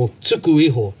kōrero tuku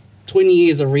iho, 20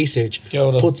 years of research,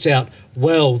 puts out,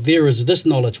 well, there is this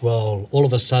knowledge. Well, all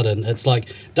of a sudden, it's like,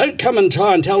 don't come and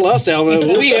try and tell us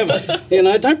we have,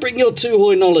 don't bring your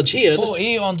tūhoi knowledge here. For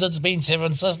eons, it's been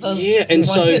 7 sisters. Yeah, and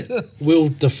so we'll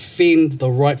defend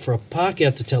the right for a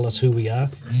Pākehā to tell us who we are,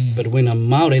 but when a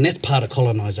Māori, and that's part of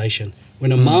colonisation,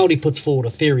 when a Māori puts forward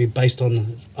a theory based on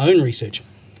his own research,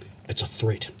 it's a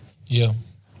threat. Yeah.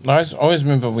 I always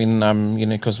remember when, you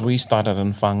know, because we started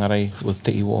in Whangarei with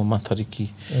Te Iwa o Matariki,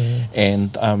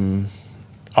 and,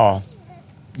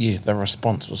 the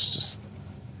response was just,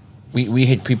 we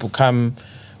had people come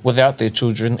without their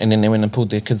children, and then they went and pulled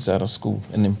their kids out of school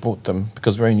and then brought them,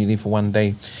 because we're only there for one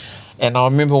day. And I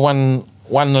remember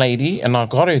one lady, and I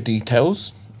got her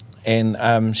details,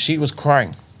 and she was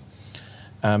crying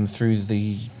through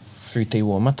Te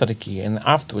Iwa o Matariki, and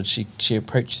afterwards she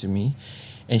approached me,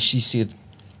 and she said,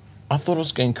 I thought I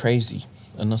was going crazy.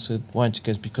 And I said, why? And she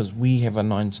goes, because we have a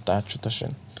 9-star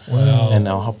tradition in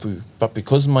our hapu. But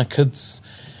because my kids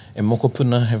and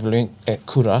mokopuna have learnt at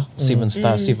kura, 7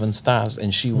 stars,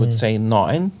 and she would say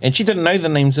 9. And she didn't know the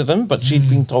names of them, but she'd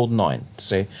been told 9.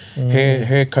 So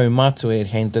her kaumātua had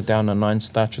handed down a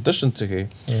 9-star tradition to her.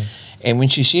 And when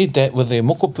she shared that with her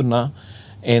mokopuna,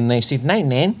 and they said, no,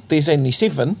 Nan, there's only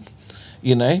 7,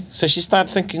 you know. So she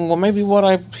started thinking, well, maybe what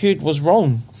I heard was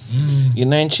wrong. You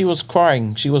know, and she was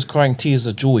crying tears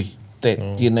of joy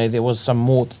that, you know, there was some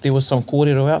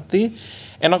kōrero out there.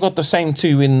 And I got the same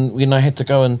too when I had to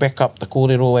go and back up the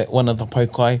kōrero at one of the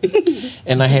paukai.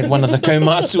 And I had one of the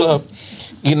kaumātua,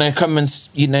 you know, come and,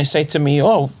 you know, say to me,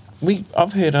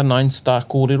 I've heard a 9-star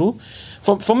kōrero.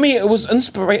 For me, it was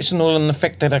inspirational in the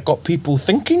fact that I got people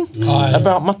thinking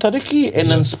about Matariki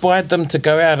and inspired them to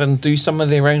go out and do some of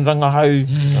their own rangahau.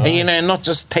 And, you know, not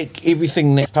just take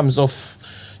everything that comes off,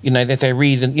 you know, that they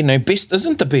read, and, you know, best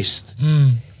isn't the best,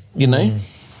 you know.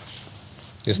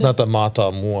 It's not the mata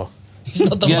mua. He's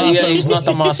not the He's not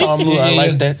the mata mua. I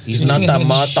like that. He's not the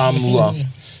mata mua.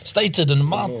 Stated in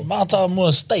Mata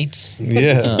Mua States.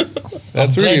 Yeah,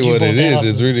 that's I'm really glad you what brought it that is. up.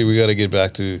 It's really, we got to get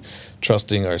back to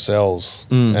trusting ourselves.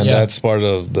 And that's part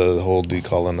of the whole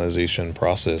decolonization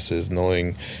process, is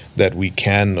knowing that we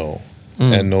can know,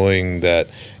 and knowing that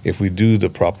if we do the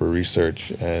proper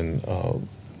research and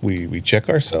we check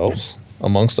ourselves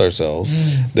amongst ourselves,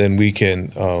 then we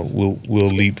can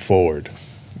we'll leap forward.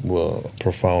 Will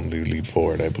profoundly leap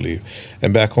forward, I believe.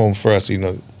 And back home for us, you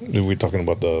know, we're talking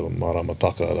about the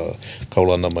Maramataka, the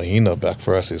Kaulana Mahina. Back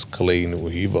for us is Kalei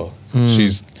Nuhiva.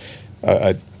 She's,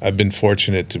 I've been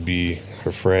fortunate to be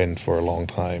her friend for a long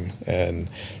time and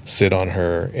sit on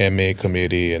her MA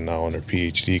committee and now on her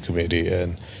PhD committee.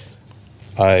 And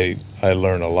I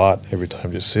learn a lot every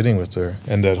time just sitting with her.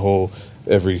 And that whole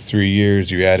every 3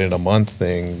 years you add in a month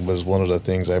thing was one of the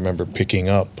things I remember picking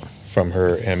up from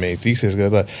her MA thesis. I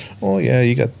thought, oh yeah,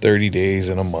 you got 30 days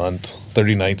in a month,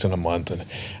 30 nights in a month. And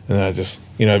I just,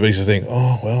 you know, I basically think,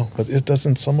 oh, well, but it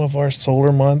doesn't some of our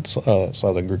solar months,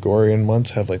 Southern Gregorian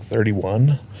months have like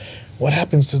 31? What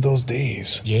happens to those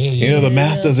days? You know, the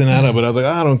math doesn't add up, but I was like,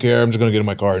 I don't care. I'm just going to get in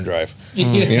my car and drive. You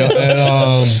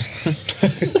know,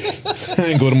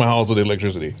 and go to my house with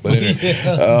electricity. But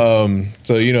anyway,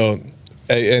 so, you know,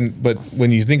 but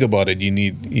when you think about it, you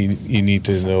need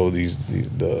to know the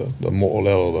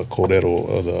mo'olelo, the kōrero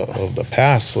of the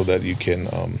past, so that you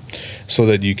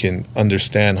can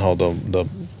understand how the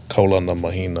kaulana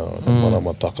mahina, the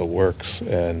maramataka works.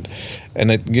 And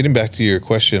getting back to your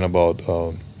question about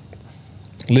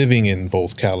living in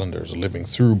both calendars, or living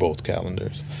through both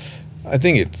calendars, I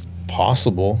think it's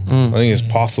possible. I think it's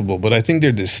possible, but I think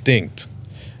they're distinct.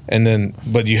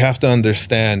 But you have to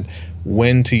understand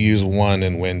when to use one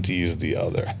and when to use the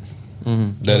other.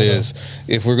 That is,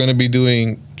 if we're going to be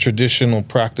doing traditional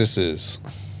practices,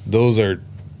 those are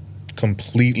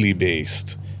completely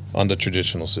based on the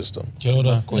traditional system. Kia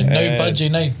ora. No budgie,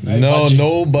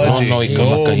 No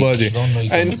budgie.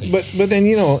 And But then,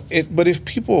 you know, but if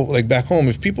people, like back home,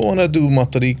 if people want to do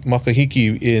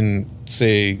makahiki in,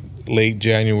 say, late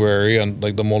January, and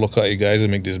like the Molokai guys that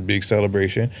make this big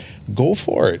celebration, go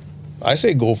for it. I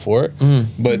say go for it,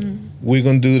 but we're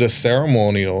gonna do the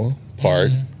ceremonial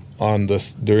part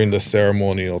during the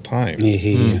ceremonial time,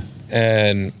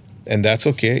 and that's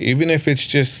okay. Even if it's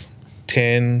just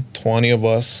 10, 20 of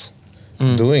us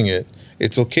doing it,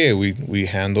 it's okay. We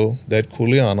handle that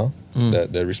kuleana,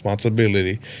 that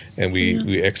responsibility, and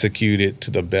we execute it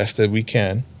to the best that we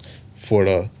can for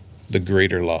the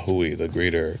greater lahui, the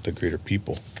greater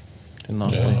people.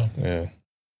 Yeah.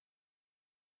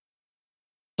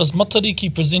 Does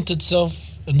Matariki present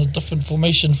itself in a different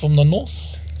formation from the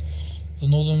north? The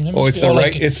northern hemisphere? Oh, it's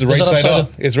the right side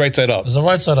up. It's right side up. It's the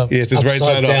right side up. Yes, it's right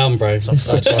side down, up. bro. It's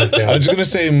upside down. I was just going to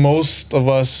say most of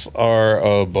us are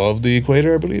above the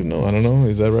equator, I believe. No, I don't know.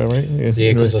 Is that right? Yeah,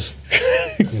 because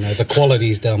you know, the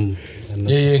quality's down.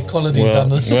 Quality's down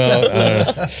this.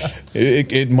 Well,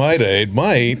 it might.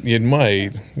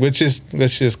 Let's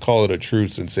just call it a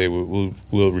truce and say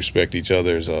we'll respect each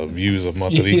other's views of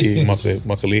makali'i.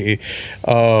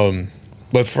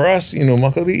 But for us, you know,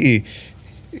 makali'i,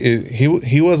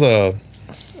 he was a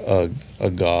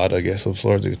god, I guess, of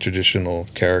sorts, a traditional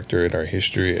character in our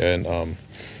history, and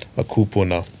a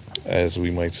kupuna, as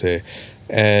we might say.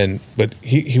 But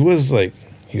he was like,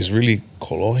 he's really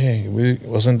kolohe. He really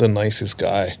wasn't the nicest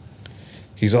guy.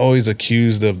 He's always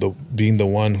accused of being the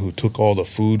one who took all the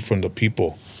food from the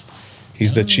people.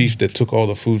 He's the chief that took all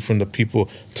the food from the people,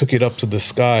 took it up to the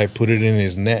sky, put it in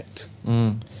his net.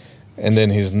 And then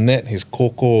his net, his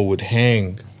koko would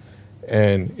hang,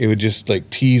 and it would just like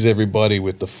tease everybody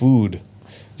with the food.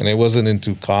 And it wasn't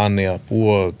until Kane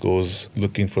Apua goes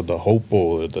looking for the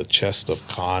hopo, the chest of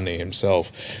Kane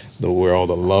himself, where all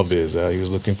the love is. He was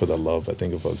looking for the love, I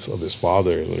think, of his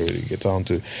father, is what he gets on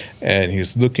to. And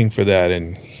he's looking for that,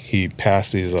 and he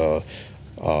passes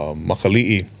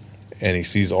Makali'i, and he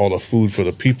sees all the food for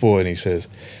the people, and he sends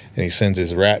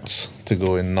his rats to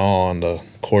go and gnaw on the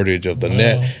cordage of the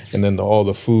net, and then all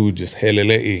the food just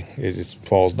helele'i, it just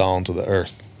falls down to the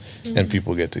earth, and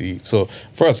people get to eat. So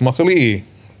for us, Makali'i,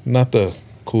 not the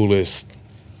coolest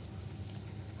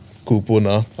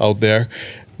kupuna out there,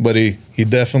 but he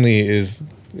definitely is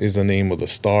the name of the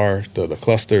star, the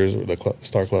clusters, the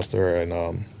star cluster, and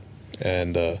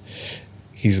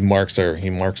he marks our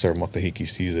makahiki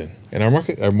season, and our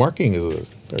marking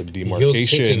is our demarcation. Yours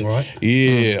setting, right?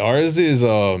 Yeah, ours is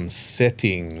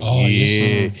setting. Oh,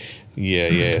 yes.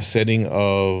 Yeah, setting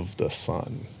of the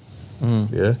sun.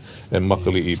 Yeah, and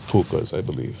makali'i pukas, I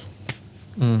believe.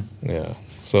 Yeah.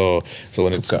 So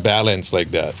when it's balanced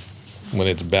like that, when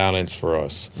it's balanced for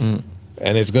us, and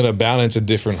it's gonna balance a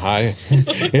different high,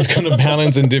 it's gonna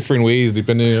balance in different ways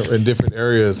depending in different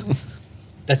areas.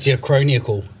 That's the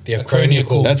acroniacal. The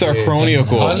acroniacal. That's our acroniacal.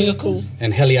 Haliacal.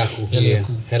 And heliacal.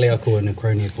 Heliacal. Yeah. Heliacal and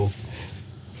acroniacal.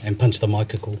 And punch the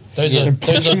micacal. Those are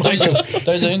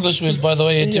English words, by the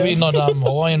way, to me, not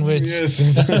Hawaiian words. Yes.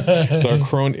 Is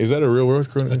that a real word?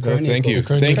 Thank you.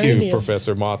 Thank you,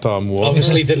 Professor Mata Mua.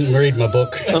 Obviously didn't read my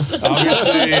book.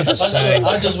 Obviously.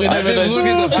 I just went over those. Look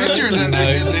at the pictures and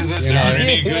there just isn't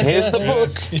any good. Here's the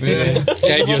book.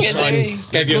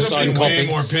 Gave you a signed Way copy.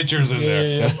 more pictures in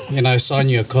there. You know, sign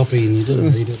you a copy and you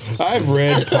didn't read it. I've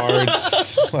read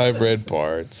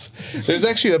parts. There's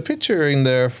actually a picture in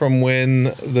there from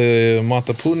when the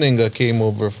Matapuninga came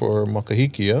over for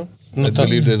Makahiki. I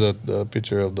believe there's a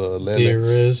picture of the lele, There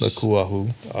is. the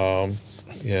kuahu.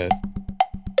 Yeah.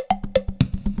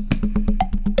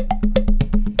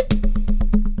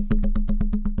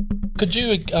 Could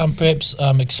you perhaps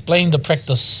explain the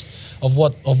practice of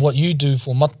what you do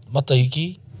for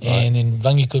matahiki, and then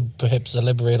Rangi could perhaps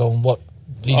elaborate on what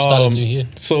he started to do here.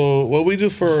 So what we do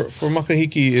for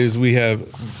Makahiki is we have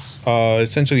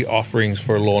essentially offerings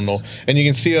for lono, and you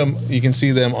can see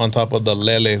them on top of the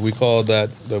lele. We call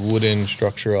that the wooden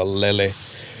structure a lele.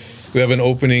 We have an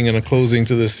opening and a closing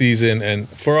to the season, and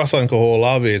for us on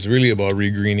Kaho'olawe, it's really about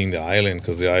regreening the island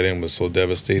because the island was so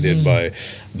devastated by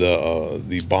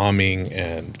the bombing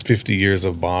and 50 years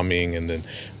of bombing, and then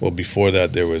before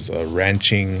that there was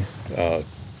ranching,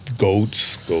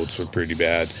 goats were pretty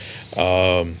bad.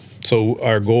 So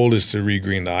our goal is to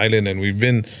regreen the island, and we've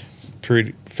been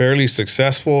fairly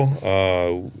successful.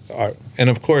 And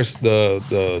of course,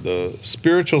 the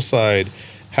spiritual side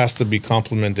has to be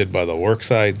complemented by the work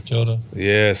side. Kia ora.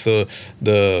 Yeah, so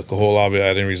the Kaho'olawe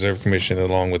Island Reserve Commission,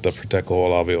 along with the Protect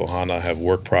Kaho'olawe Ohana, have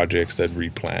work projects that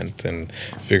replant and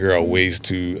figure out ways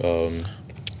to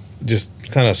just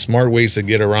kind of smart ways to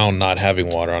get around not having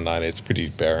water on the island. It's pretty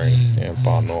barren in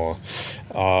Panoa.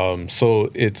 So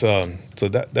it's so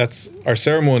that's our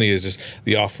ceremony is just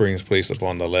the offerings placed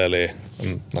upon the lele.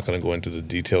 I'm not going to go into the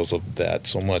details of that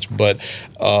so much, but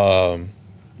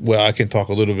well, I can talk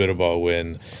a little bit about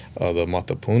when the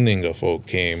Matapuninga folk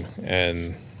came,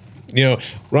 and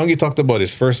Rangi talked about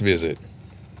his first visit,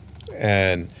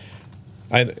 and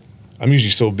I'm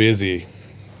usually so busy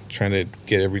trying to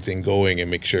get everything going and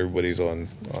make sure everybody's on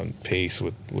pace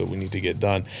with what we need to get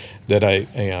done that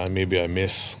maybe I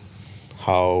miss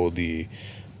how the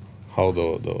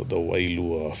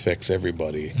wailua affects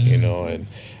everybody, and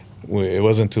it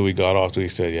wasn't until we got off that he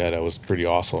said, yeah, that was pretty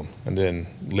awesome. And then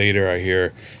later I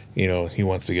hear, he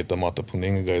wants to get the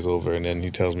Matapuninga guys over, and then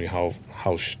he tells me how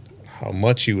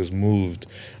much he was moved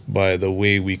by the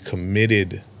way we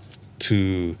committed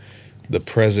to the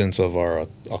presence of our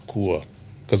akua.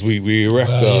 Because we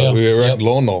erect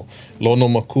lono. Lono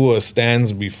makua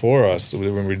stands before us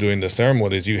when we're doing the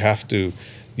ceremonies. You have to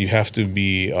be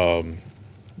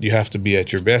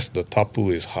at your best. The tapu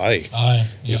is high.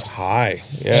 It's high.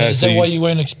 Yeah. Is that why you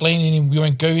won't explain you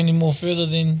won't go any more further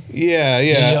then?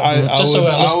 Yeah. I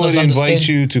would invite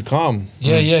you to come.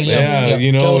 Yeah.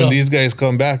 When these guys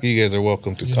come back, you guys are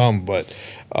welcome to come. But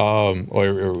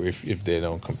Or if they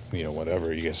don't come,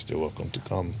 whatever, you guys still welcome to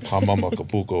come. Hamama,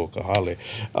 Kapuko, Kahale.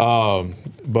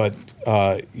 But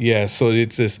so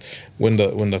it's this when the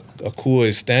akua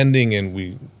is standing and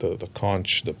the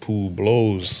conch, the poo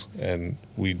blows, and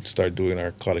we start doing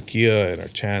our karakia and our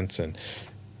chants, and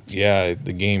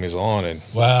the game is on, and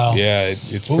wow,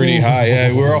 it's pretty high.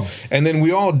 Yeah, then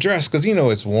we all dress because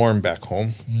it's warm back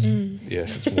home.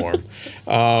 Yes, it's warm.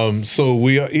 So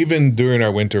we even during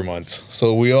our winter months,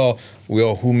 so we all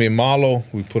hume malo.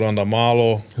 We put on the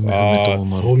malo, and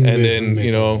then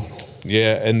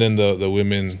and then the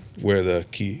women wear the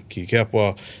ki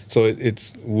kepa. So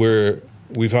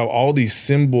we have all these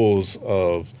symbols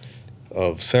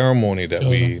of ceremony that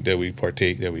we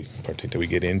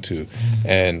get into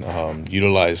and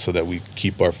utilize so that we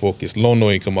keep our focus. Lono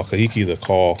i ka makahiki, the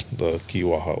call, the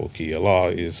kiwaha o ki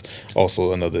ala is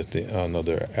also another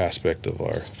aspect of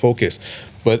our focus.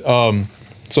 But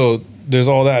so there's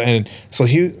all that, and so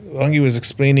Rangi was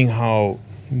explaining how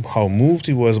moved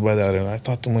he was by that, and I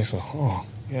thought to myself,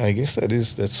 I guess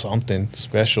that's something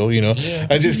special,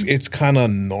 it's kind of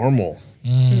normal.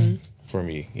 For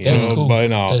me, that's cool. By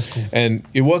now, that's cool. And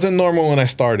it wasn't normal when I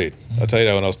started. I'll tell you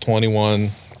that when I was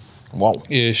 21,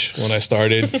 ish when I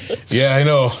started. Yeah, I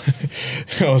know.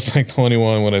 I was like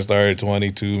 21 when I started,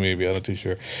 22 maybe. I'm not too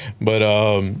sure, but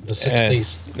the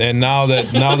 60s. And now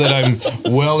that I'm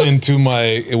well into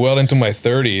my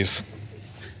 30s.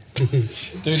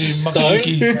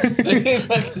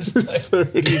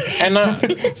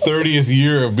 30th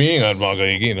year of being on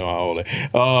Makahiki, how old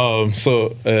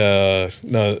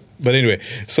but anyway,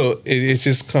 so it's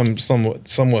just come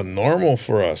somewhat normal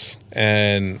for us,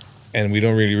 and we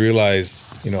don't really realize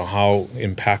how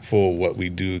impactful what we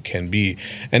do can be,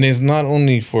 and it's not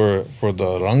only for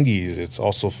the Rangis, it's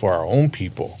also for our own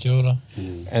people. Kia ora.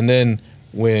 And then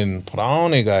when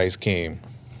Paraone guys came,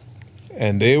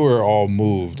 and they were all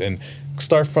moved, and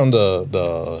start from the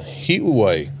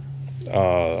hi'uai,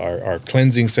 our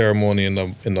cleansing ceremony in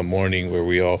the morning, where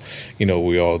we all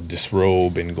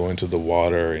disrobe and go into the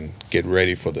water and get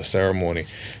ready for the ceremony.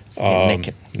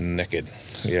 Naked.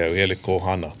 Yeah, we had a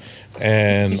kohana.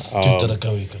 And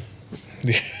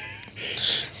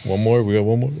one more. We got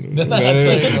one more.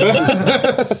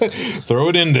 Throw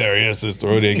it in there. Yes, let's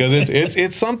throw it in, because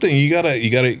it's something you gotta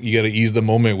ease the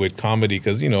moment with comedy,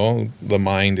 because the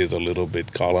mind is a little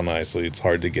bit colonized, so it's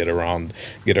hard to get our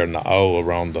na'au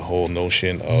around the whole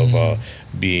notion of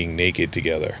being naked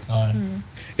together.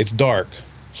 It's dark,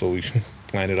 so we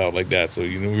plan it out like that. So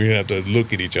we're gonna have to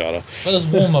look at each other. But it's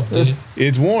warm up there.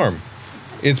 It's warm.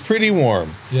 It's pretty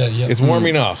warm. Yeah. It's warm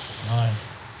enough.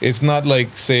 It's not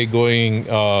like, say, going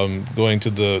to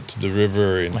the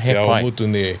river in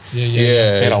Keaumutune.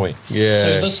 Yeah.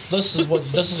 So this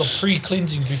is a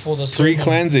pre-cleansing before the ceremony.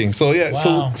 Pre-cleansing. So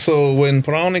Wow. so when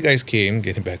Paraone guys came,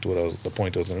 getting back to the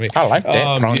point I was going to make. I like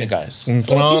that, Paraone guys.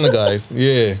 Paraone guys,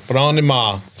 yeah. Paraone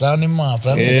ma. Praunima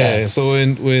Yeah. guys. So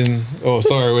when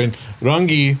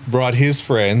Rangi brought his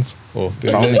friends.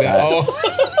 Paraone guys.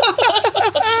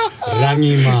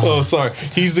 Rangima. Oh, sorry.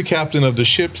 He's the captain of the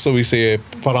ship, so we say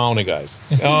Paraone guys.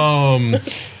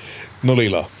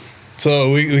 Nolila.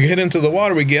 So we get into the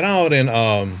water, we get out, and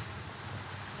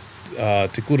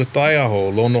Te Kura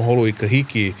Taiaho, Lono Holo i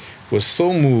Kahiki, was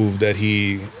so moved that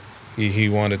he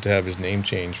wanted to have his name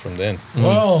changed from then.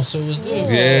 Wow, so it was there.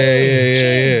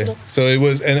 Yeah. So it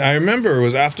was, and I remember it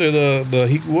was after the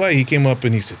Hikuai, he came up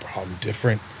and he said, "Bro, I'm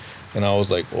different." And I was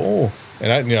like, "Oh." And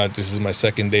this is my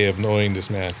second day of knowing this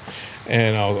man.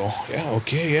 And I was,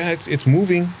 it's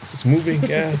moving. It's moving.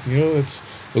 Yeah. It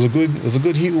was a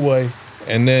good hi'uai.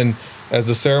 And then as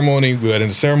the ceremony, we went into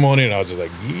the ceremony, and I was just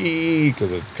like,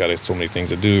 because it's got so many things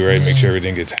to do, right? Make sure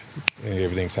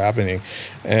everything's happening.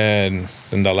 And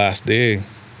then the last day,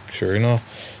 sure enough,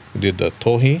 we did the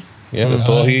tohi. Yeah, the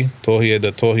tohi. Tohi had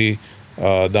the tohi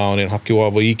down in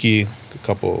Hakiwawaiki,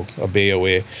 a bay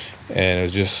away. And it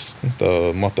was just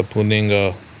the Mata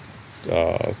Puninga,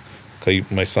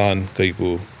 my son,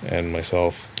 Kaipu, and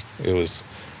myself. It was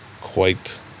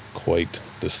quite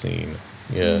the scene.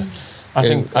 Yeah. I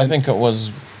think it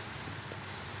was.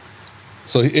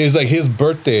 So it's like his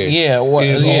birthday. Yeah,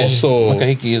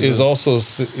 Makahiki is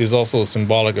also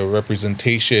symbolic, a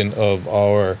representation of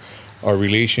our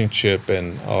relationship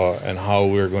and how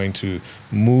we're going to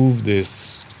move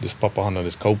this papahana,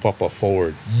 this kaupapa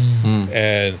forward.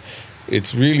 And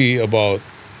it's really about,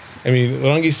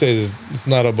 Rangi says it's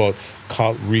not about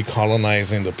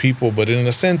recolonizing the people, but in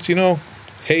a sense,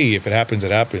 hey, if it happens, it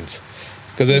happens.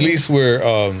 Because at least we're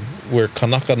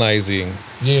Kanakanizing.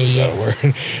 Yeah. We're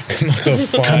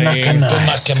Kanakafying.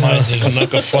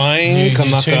 Kanakafying. You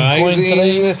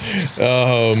Kanakaizing.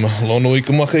 Lono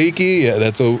iku makahiki.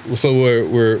 Yeah, so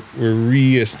we're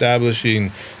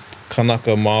reestablishing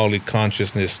Kanaka Maoli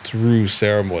consciousness through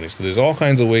ceremony. So there's all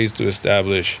kinds of ways to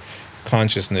establish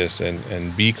consciousness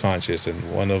and be conscious,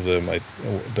 and one of them,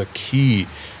 the keys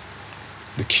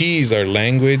are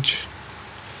language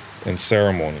and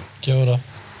ceremony. Kia ora.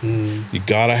 You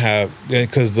gotta have,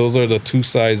 because those are the two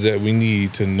sides that we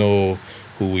need to know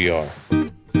who we are.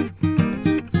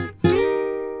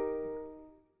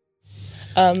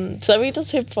 So we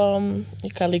just heard from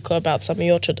Ikaliko about some of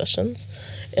your traditions.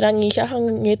 E rangi hia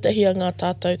ngētehia ngā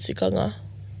tātou tikanga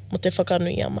mo te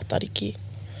whakanui a Matariki.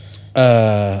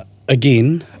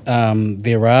 Again,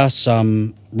 there are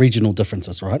some regional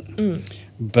differences, right?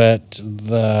 But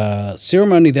the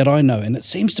ceremony that I know, and it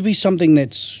seems to be something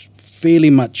that's fairly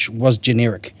much was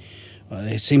generic.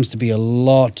 There seems to be a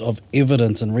lot of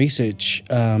evidence and research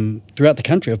throughout the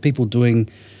country of people doing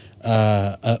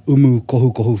a umu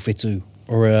kohu kohu whetū,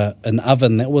 or an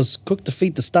oven that was cooked to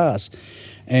feed the stars.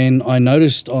 And I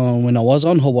noticed when I was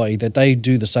on Hawaii that they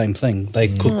do the same thing. They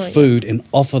cook food and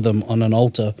offer them on an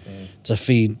altar to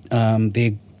feed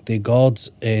their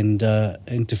gods and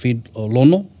to feed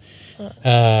lono.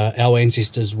 Our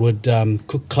ancestors would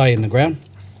cook kai in the ground.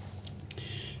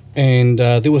 And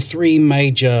there were three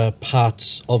major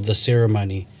parts of the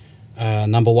ceremony.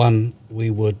 Number one, we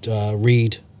would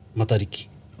read Matariki.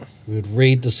 We would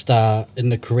read the star in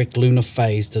the correct lunar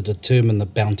phase to determine the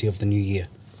bounty of the new year.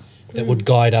 That would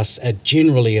guide us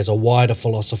generally as a wider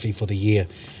philosophy for the year.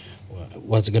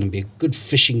 Was it going to be a good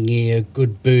fishing year,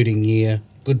 good birding year,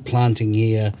 good planting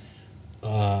year,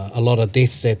 a lot of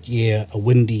deaths that year, a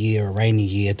windy year, a rainy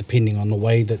year, depending on the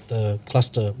way that the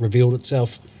cluster revealed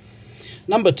itself.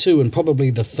 Number two, and probably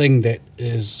the thing that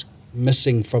is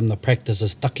missing from the practice,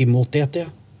 is taki mō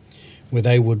teatea, where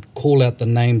they would call out the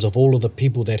names of all of the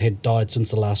people that had died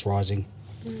since the last rising.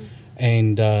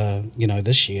 And,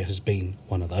 this year has been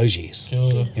one of those years.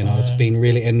 It's been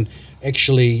really... And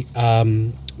actually,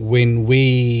 when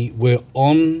we were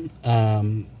on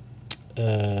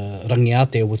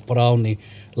Rangiatea with Paraone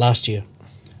last year,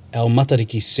 our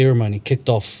Matariki ceremony kicked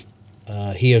off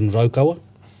here in Raukawa,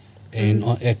 and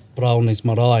at Paraone's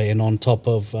marae, and on top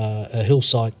of a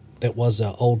hillside that was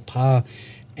an old pā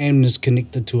and is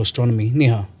connected to astronomy,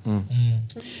 Neha.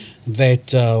 That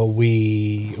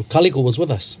Kaliko was with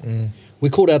us. We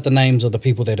called out the names of the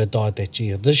people that had died that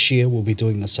year. This year we'll be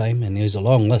doing the same, and there's a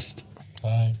long list.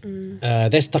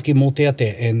 That's taki mō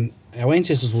teatea, and our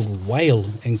ancestors would wail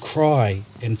and cry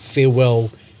and farewell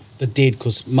the dead,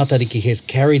 because Matariki has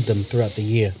carried them throughout the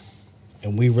year,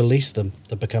 and we released them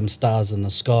to become stars in the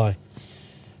sky.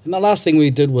 And the last thing we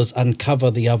did was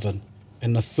uncover the oven,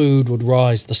 and the food would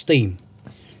rise, the steam.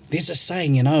 There's a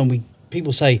saying, and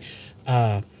people say,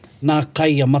 nā kai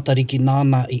a Matariki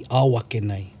nāna I awake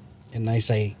nei. And they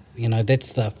say,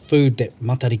 that's the food that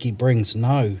Matariki brings.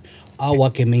 No,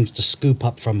 awake means to scoop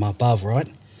up from above, right?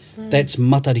 That's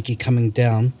Matariki coming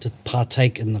down to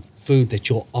partake in the food that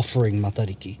you're offering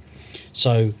Matariki.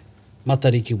 So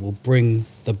Matariki will bring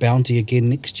the bounty again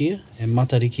next year, and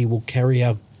Matariki will carry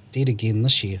our dead again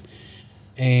this year.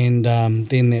 And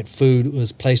then that food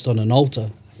was placed on an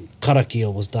altar.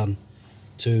 Karakia was done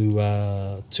to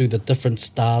the different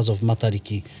stars of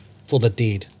Matariki for the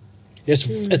dead.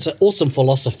 It's an awesome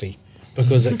philosophy,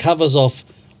 because it covers off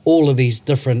all of these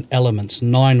different elements,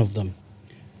 9 of them.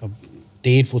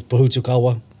 Dead with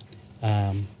Pohutukawa,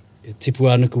 Tipu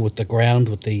Anuku with the ground,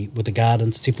 with the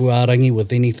gardens, Tipu Arangi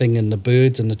with anything in the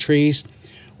birds and the trees,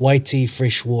 Waiti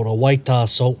fresh water, Waita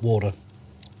salt water,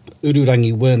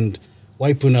 Ururangi wind,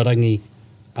 Waipunarangi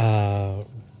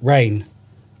rain,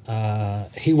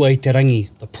 Hiwai te rangi,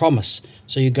 the promise.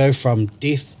 So you go from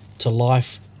death to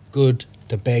life, good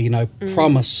to bad,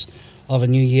 promise of a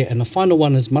new year. And the final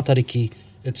one is Matariki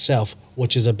itself,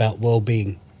 which is about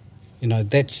well-being.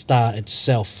 That star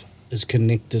itself is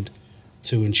connected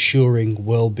to ensuring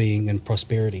well-being and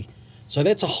prosperity. So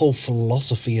that's a whole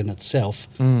philosophy in itself,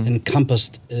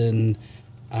 encompassed in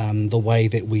the way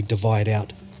that we divide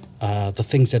out the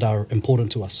things that are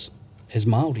important to us as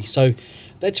Māori. So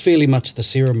that's fairly much the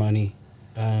ceremony.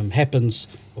 Happens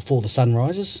before the sun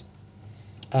rises.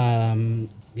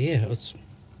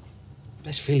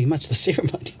 That's fairly much the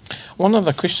ceremony. One of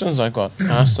the questions I got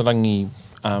asked Rangi,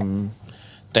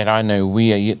 that I know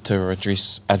we are yet to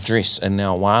address in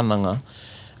our wānanga,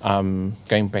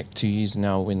 going back 2 years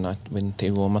now when Te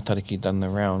Ua Matariki done the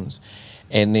rounds,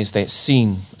 and there's that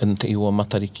scene in Te Ua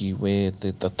Matariki where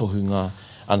the tohunga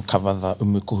uncover the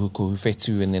umukuhukuhu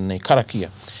whetu and then they karakia.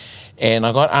 And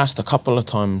I got asked a couple of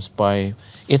times by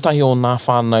etahi o nā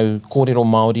whānau kōrero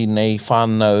Māori nei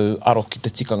whānau aro ki te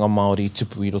tikanga Māori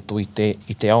tupu i roto i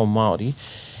te ao Māori.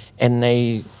 And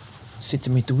they said to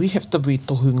me, do we have to be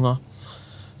tohunga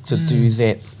to do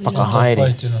that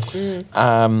whakahaere?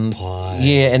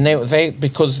 Yeah, and they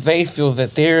because they feel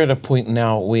that they're at a point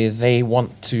now where they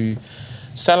want to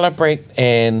celebrate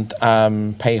and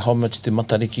pay homage to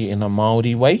Matariki in a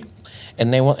Māori way.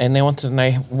 And they want to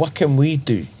know, what can we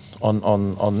do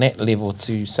on that level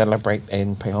to celebrate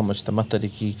and pay homage to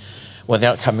Matariki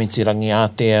without coming to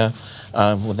Rangiatea,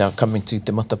 without coming to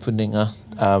Te Matapuninga.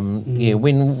 Yeah,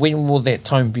 when will that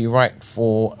time be right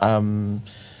for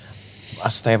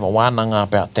us to have a wānanga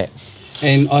about that?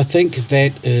 And I think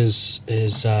that is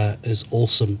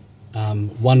awesome.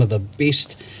 One of the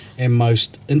best and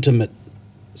most intimate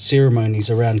ceremonies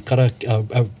around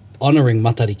honouring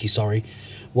Matariki,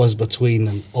 was between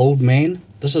an old man.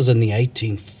 This is in the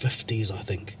 1850s, I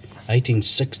think,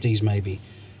 1860s maybe.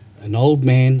 An old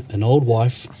man, an old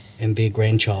wife, and their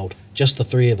grandchild, just the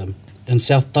three of them, in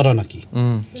South Taranaki.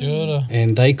 Kia ora.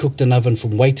 And they cooked an oven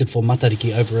waited for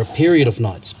Matariki over a period of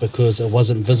nights because it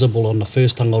wasn't visible on the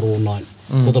first Tangaroa night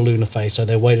for the lunar phase. So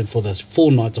they waited for the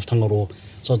 4 nights of Tangaroa.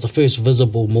 So it's the first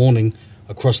visible morning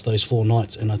across those 4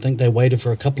 nights. And I think they waited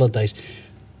for a couple of days.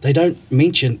 They don't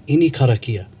mention any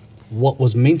karakia. What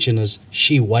was mentioned is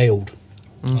she wailed,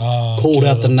 called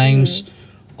out the names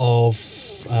of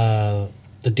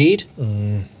the dead,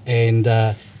 and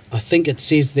I think it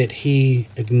says that he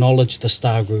acknowledged the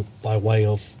star group by way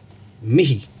of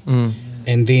mihi,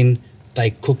 and then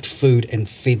they cooked food and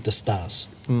fed the stars.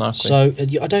 So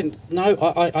I don't know.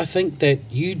 I think that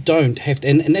you don't have to,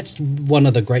 and that's one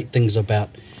of the great things about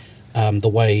the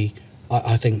way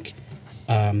I think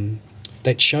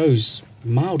that shows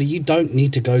Māori. You don't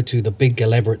need to go to the big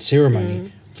elaborate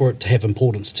ceremony for it to have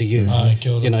importance to you.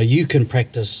 You know, you can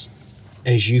practice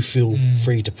as you feel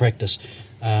free to practice.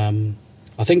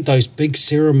 I think those big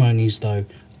ceremonies, though,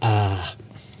 are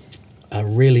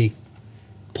really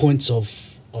points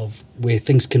of where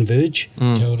things converge,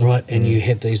 right? And you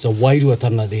have, there's a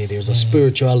wairuatanga there, there's a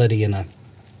spirituality and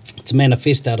it's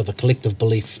manifest out of a collective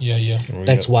belief.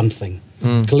 That's one thing.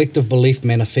 Collective belief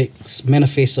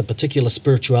manifests a particular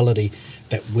spirituality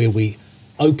that where we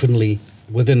openly,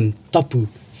 within tapu,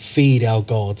 feed our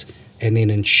gods and then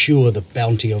ensure the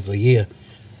bounty of the year.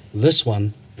 This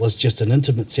one was just an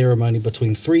intimate ceremony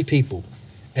between 3 people,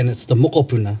 and it's the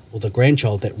mokopuna, or the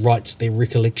grandchild, that writes their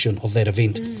recollection of that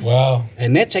event. Wow.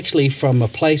 And that's actually from a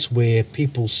place where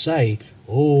people say,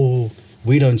 oh,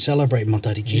 we don't celebrate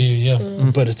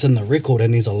Matariki, but it's in the record,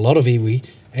 and there's a lot of iwi.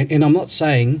 And I'm not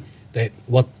saying that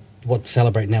what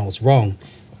celebrate now is wrong.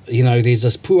 You know, there's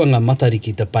this puanga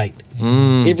Matariki debate.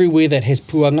 Everywhere that has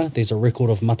puanga, there's a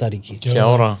record of Matariki. Kia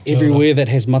ora. Everywhere that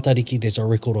has Matariki, there's a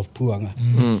record of puanga.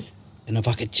 And if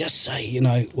I could just say, you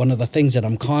know, one of the things that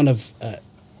I'm kind of a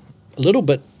little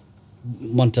bit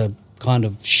want to kind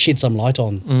of shed some light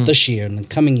on this year and the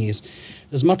coming years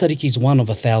is Matariki's one of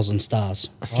 1,000 stars.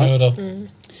 Right?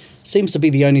 Seems to be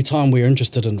the only time we're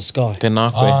interested in the sky.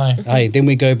 Tēnā koe. Hey, then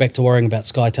we go back to worrying about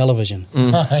sky television.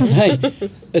 Hey,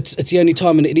 it's the only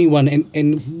time in anyone, and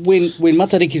when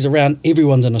Matariki's around,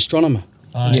 everyone's an astronomer.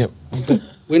 Yep. But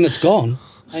when it's gone,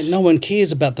 no one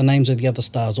cares about the names of the other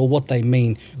stars or what they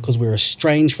mean because we're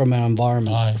estranged from our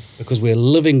environment, because we're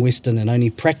living Western and only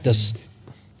practice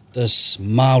this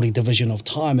Māori division of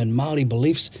time and Māori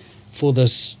beliefs for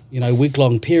this, you know,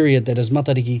 week-long period that is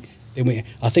Matariki. Then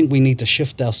I think we need to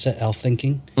shift our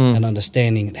thinking and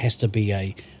understanding. It has to be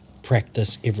a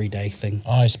practice everyday thing.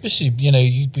 Especially, you know,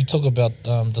 we talk about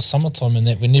the summertime and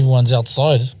that when everyone's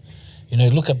outside, you know,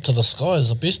 look up to the sky is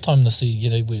the best time to see, you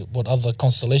know, what other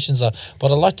constellations are.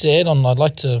 But I'd like to add on, I'd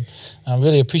like to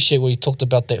really appreciate what you talked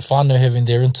about, that whānau having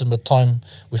their intimate time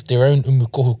with their own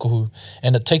umukohukohu.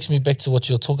 And it takes me back to what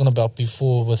you were talking about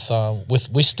before with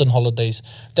Western holidays.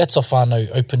 That's a whānau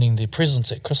opening their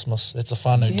presents at Christmas. That's a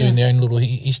whānau doing their own little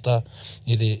Easter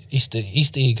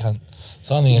egg hunt.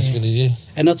 So I think that's really there.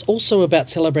 And it's also about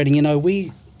celebrating, you know,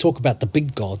 we talk about the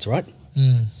big gods, right?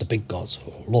 The big gods,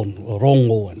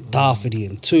 Rongo and Tāwhiri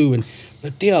and Tu,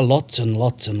 but there are lots and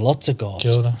lots and lots of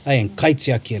gods. Hey, and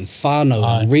Kaitiaki and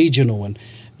whānau and regional, and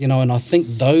you know, and I think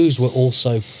those were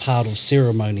also part of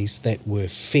ceremonies that were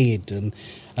fed, and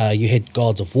you had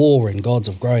gods of war and gods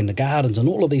of growing the gardens and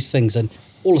all of these things, and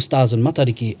all the stars in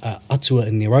Matariki are atua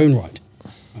in their own right,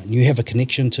 and you have a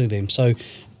connection to them. So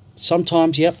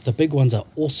sometimes, the big ones are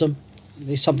awesome.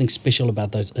 There's something special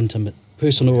about those intimate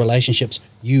personal relationships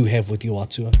you have with your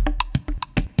atua.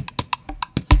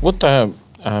 What the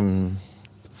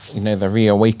the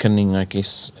reawakening, I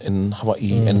guess, in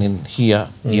Hawaii and then here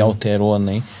i Aotearoa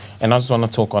nei. And I just want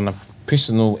to talk on a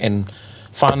personal and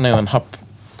whānau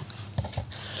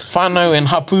and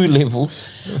hapu level,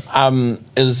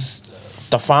 is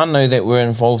the whānau that were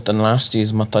involved in last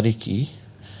year's Matariki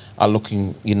are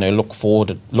looking, look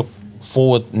forward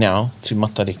now to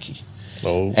Matariki.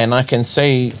 Oh. And I can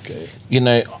say,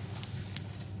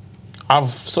 I've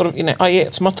sort of,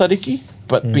 it's Matariki,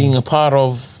 but being a part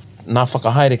of Ngā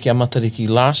Whakahaere ki a Matariki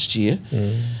last year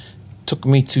took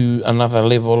me to another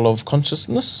level of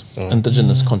consciousness,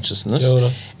 Indigenous consciousness.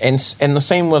 And the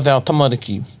same with our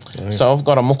tamariki. So I've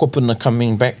got a mokopuna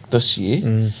coming back this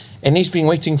year, and he's been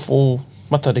waiting for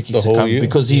Matariki to come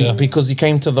because he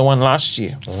came to the one last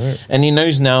year. And he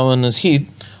knows now in his head,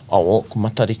 ko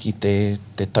Matariki te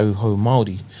tauhou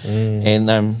Māori.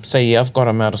 And say I've got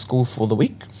him out of school for the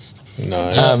week.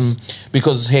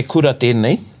 Because he kura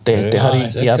tēnei, te hari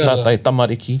i a tātai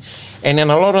tamariki. And then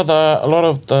a lot of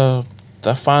the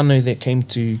whānau that came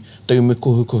to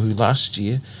Taumukohukohu last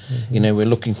year, we're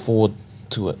looking forward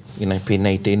to it.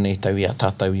 Pēnei tēnei tau i a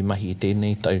tātou I mahi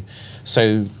tēnei tau.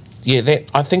 So,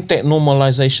 I think that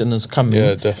normalisation is coming.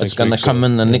 It's going to come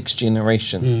in the next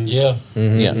generation.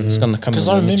 It's going to come in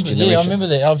the next generation. Because I remember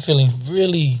that. I'm feeling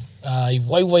really... I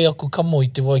waiwai ako kamo I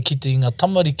te wai ki te inga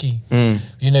tamariki.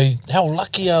 How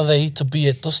lucky are they to be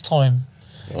at this time?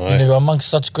 Amongst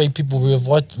such great people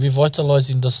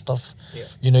revitalising this stuff.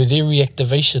 Their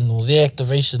reactivation or their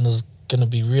activation is going to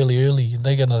be really early.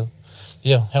 They're going to,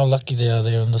 how lucky they are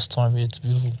there in this time. It's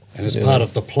beautiful. And it's part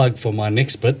of the plug for my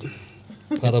next bit.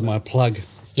 Part of my plug.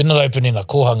 You're not opening a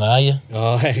kohanga, are you?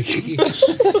 Oh,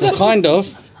 well, kind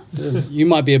of. You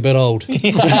might be a bit old.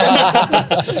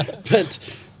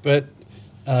 But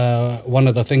one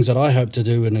of the things that I hope to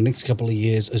do in the next couple of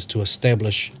years is to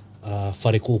establish whare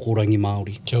kōkōrangi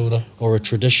Māori. Kia ora. Or a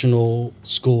traditional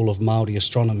school of Māori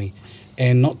astronomy.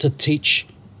 And not to teach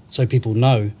so people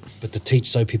know, but to teach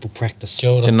so people practice.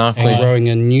 Kia ora. Tēnā koe. And growing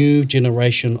a new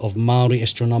generation of Māori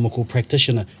astronomical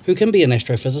practitioner who can be an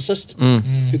astrophysicist,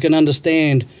 who can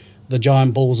understand the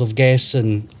giant balls of gas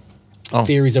and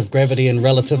theories of gravity and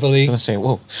relativity. I was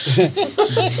going to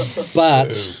say,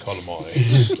 But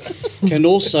can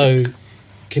also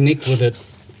connect with it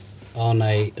on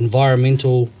a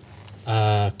environmental,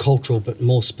 cultural, but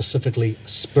more specifically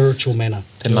spiritual manner.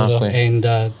 Tēnā koe. And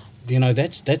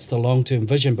that's the long-term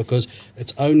vision, because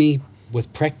it's only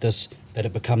with practice that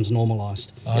it becomes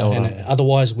normalised. And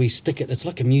otherwise we stick it, it's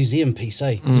like a museum piece,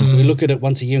 eh? We look at it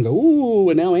once a year and go, ooh,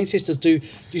 and our ancestors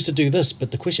used to do this,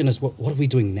 but the question is, what are we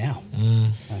doing now?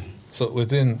 So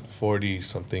within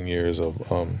 40-something years of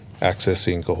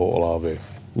accessing Kaho'olawe,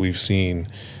 we've seen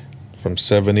from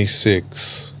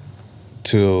 76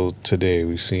 till today,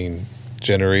 we've seen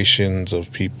generations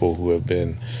of people who have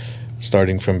been,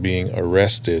 starting from being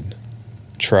arrested,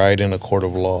 tried in a court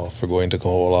of law for going to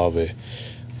Kaho'olawe,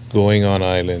 going on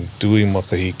island, doing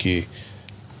makahiki,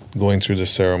 going through the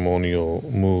ceremonial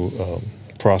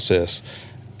process,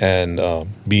 and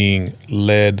being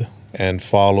led and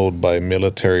followed by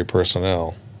military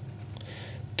personnel,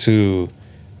 to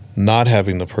not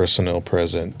having the personnel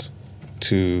present,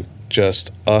 to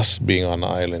just us being on the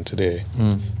island today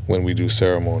when we do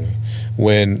ceremony.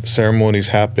 When ceremonies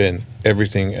happen,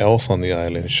 everything else on the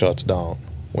island shuts down.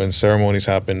 When ceremonies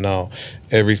happen now,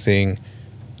 everything,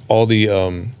 all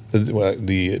the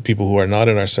people who are not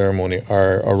in our ceremony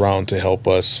are around to help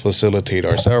us facilitate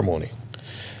our ceremony.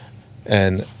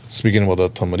 And speaking about the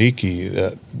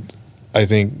tamariki, I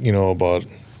think, about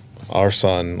our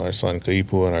son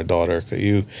Kaipu and our daughter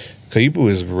Kaiu. Kaipu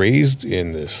is raised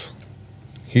in this.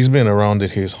 He's been around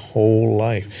it his whole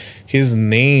life. His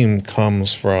name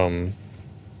comes from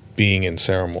being in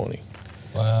ceremony.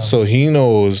 Wow. So he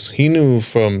knew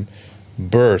from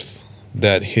birth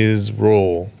that his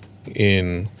role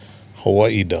in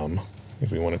Hawaiidom,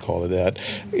 if we want to call it that,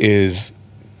 is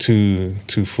to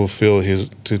fulfill his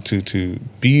to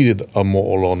be a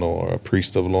mo'olono or a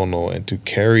priest of lono, and to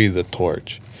carry the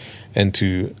torch, and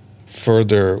to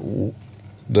further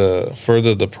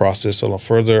the process, or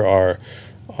further our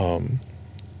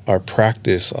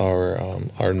practice,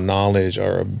 our knowledge,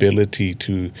 our ability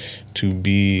to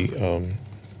be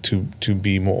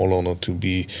mo'olono, to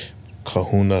be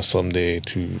kahuna someday,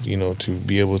 to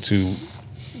be able to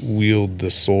wield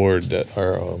the sword that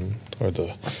are or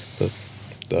the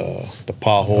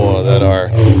pahoa that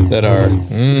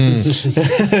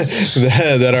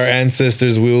our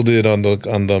ancestors wielded on the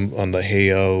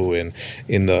heiau and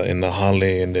in the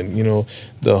hale, and then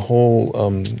the whole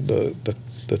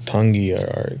the tangi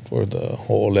or the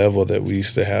whole level that we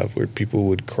used to have where people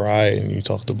would cry, and you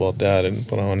talked about that and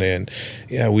put on there. And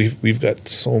yeah, we've got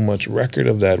so much record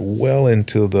of that well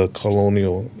into the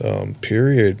colonial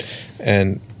period.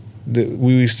 And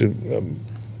we used to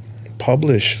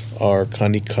publish our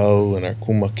kanikau and our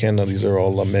kumakena, these are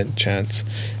all lament chants,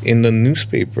 in the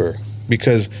newspaper,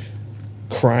 because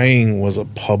crying was a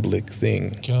public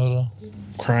thing. Kia ora.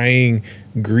 Crying,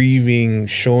 grieving,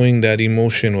 showing that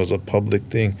emotion was a public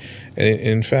thing. And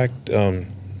in fact,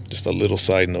 just a little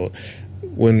side note,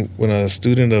 when a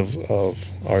student of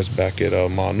ours back at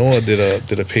Manoa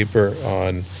did a paper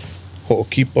on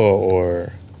ho'okipa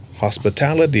or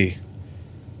hospitality,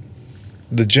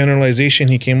 the generalization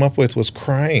he came up with was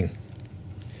crying.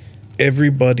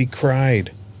 Everybody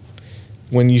cried.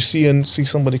 When you see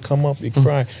somebody come up, you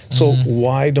cry. So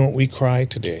why don't we cry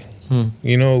today?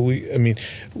 You know,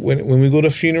 when we go to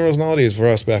funerals nowadays, for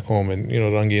us back home, and you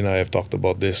know, Rangi and I have talked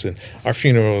about this, and our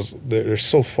funerals, they're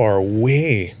so far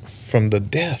away from the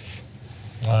death.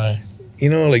 Aye. You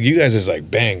know, like you guys is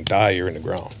like bang, die, you're in the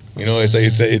ground. You know,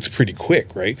 it's pretty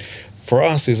quick, right? For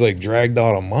us, it's like dragged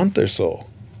out a month or so.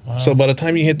 Wow. So by the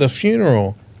time you hit the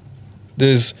funeral,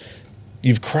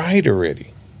 you've cried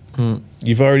already.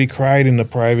 You've already cried in the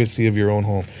privacy of your own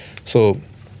home. So,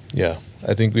 yeah.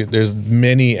 I think there's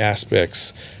many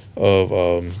aspects of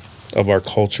our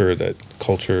culture that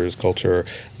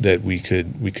we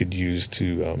could use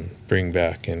to bring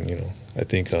back, and you know, I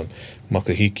think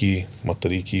makahiki,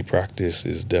 matariki practice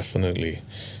is definitely,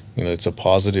 you know, it's a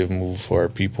positive move for our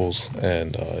peoples,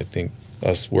 and I think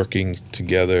us working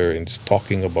together and just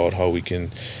talking about how we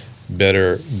can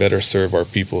better serve our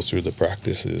people through the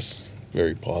practice is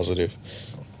very positive.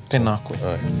 Tēnā koe.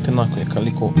 Tēnā koe,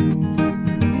 Kaliko.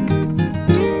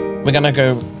 We're going to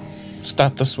go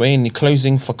start this way in the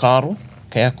closing whakaro,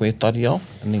 kei a koe tariao,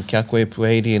 and then kia koe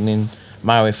pueiri, and then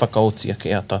mau e whakaotia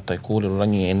kei a tātai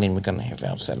kōrerangi, and then we're going to have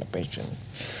our celebration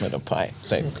with a pie.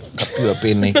 So, ka pua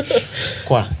pēnei.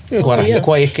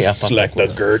 Kua eke a tātai. Slack the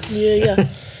girt. Yeah.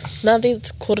 Now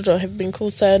these kōrero have been cool.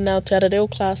 So now Te Arareo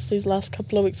class, these last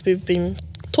couple of weeks, we've been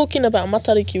talking about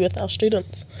matariki with our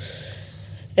students.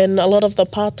 And a lot of the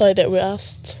pātai that were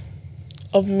asked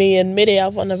of me and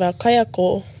Merea, one of our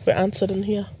kaiako, were answered in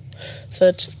here. So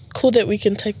it's cool that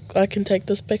I can take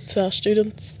this back to our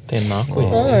students. Tēnā koe.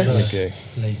 Okay.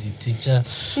 Lazy teacher.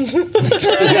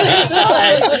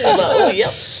 Oh,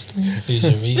 yep. Here's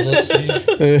your resource.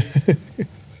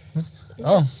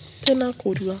 Oh. Tēnā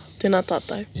kōrua, tēnā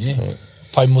tātai. Yeah.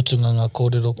 Pai motunga ngā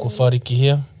kōrero ko whariki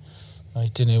hea. Ai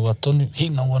tēnei wā tonu.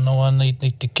 Hina wanawa nei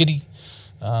te kiri.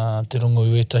 Te rongo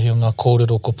i etahi o ngā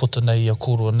kōrero ko puta nei a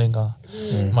kōrua nei ngā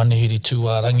manihiri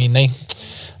tūārangi nei.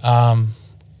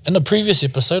 In a previous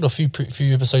episode, a few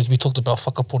episodes, we talked about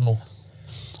whakapono.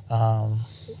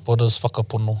 What is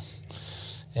whakapono?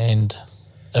 And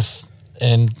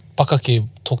Pakake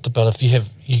talked about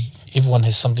everyone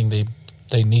has something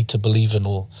they need to believe in,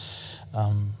 or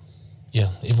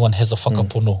everyone has a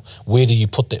whakapono. Where do you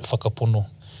put that whakapono?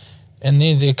 And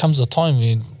then there comes a time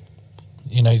when,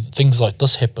 you know, things like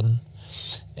this happen,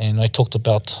 and I talked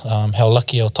about how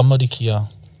lucky our tamariki are,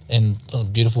 and a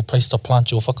beautiful place to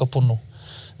plant your whakapono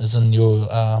is in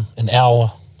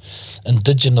our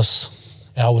indigenous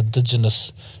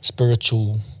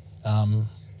spiritual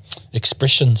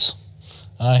expressions.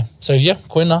 So yeah,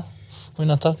 koina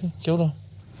tāku, kia ora.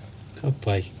 Ka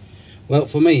pai. Well,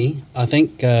 for me, I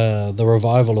think the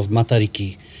revival of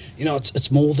matariki, you know, it's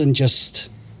more than just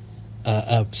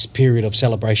a period of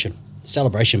celebration.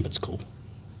 Celebration bit's cool.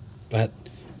 But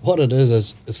what it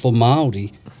is for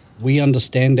Māori, we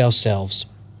understand ourselves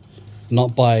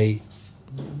not by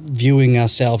viewing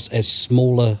ourselves as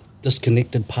smaller,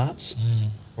 disconnected parts,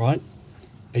 right?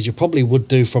 As you probably would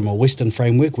do from a Western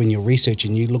framework when you're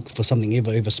researching, you look for something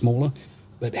ever smaller,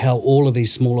 but how all of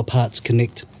these smaller parts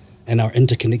connect and are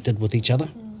interconnected with each other.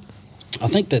 I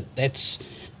think that's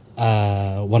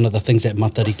one of the things that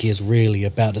matariki is really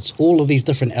about. It's all of these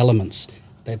different elements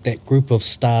that group of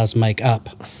stars make up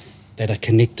that are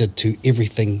connected to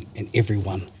everything and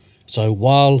everyone. So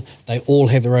while they all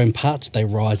have their own parts, they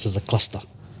rise as a cluster.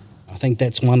 I think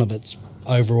that's one of its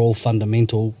overall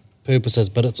fundamental purposes,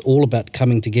 but it's all about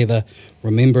coming together,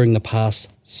 remembering the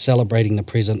past, celebrating the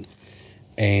present,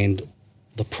 and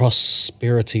the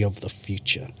prosperity of the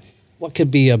future. What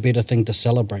could be a better thing to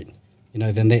celebrate, you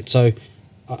know, than that? So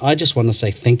I just want to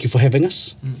say thank you for having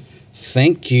us.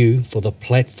 Thank you for the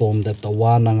platform that the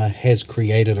wānanga has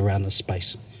created around this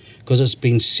space, because it's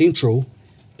been central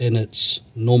in its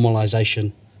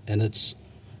normalisation and its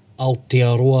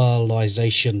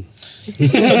Aotearoaisation.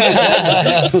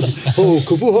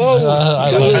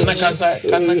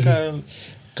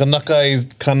 Kanaka is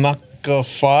Kanaka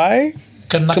Whai?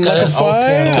 Kanaka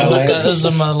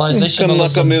Ismalization.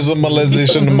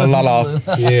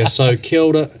 Malala. Yeah, so kia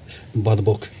ora, by the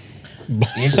book.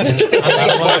 Yes, and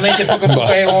nei te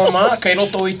pukapuka e o mā, kei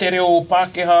roto i te reo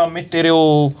Pākehā me te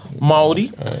reo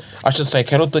Māori. I should say,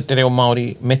 kei roto i te reo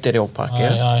Māori me te reo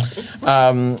Pākehā.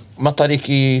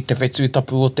 Matariki te whetū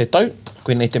tapu o te tau,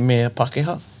 koe nei te mea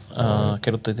Pākehā.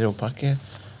 Kei roto i te reo Pākehā.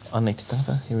 Anei te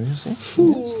tangata, here we see.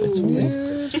 Yes, that's all me.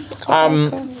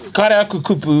 Kare aku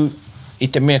kupu i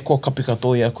te mea kua kapika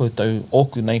toia koutou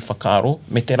oku nei whakaaro,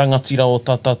 me te rangatira o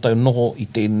tā tātou noho i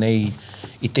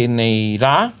tēnei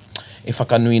rā, e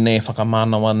whakanui nei, e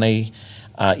whakamānawa nei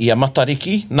i a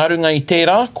matariki. Nā runga i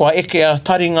tērā, kua eke a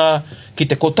taringa ki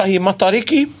te kotahi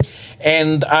matariki.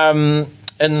 And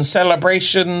in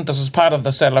celebration, this is part of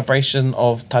the celebration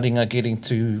of taringa getting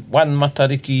to one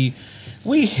matariki,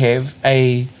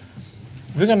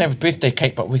 we're going to have a birthday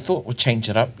cake, but we thought we'd change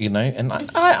it up, you know. And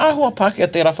I hoa Pākehā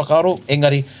tērā whakaaro,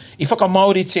 engari, I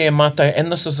whakamaori te e mātou, and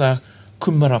this is a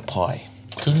kumara pie.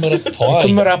 Kumara pai.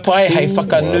 Kumara pai, hei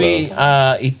whakanui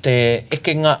I te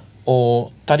ekenga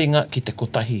o taringa ki te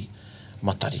kotahi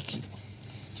matariki.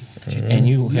 And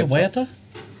you have... Waiata?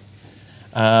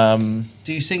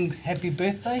 Do you sing Happy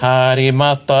Birthday? Hare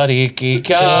matariki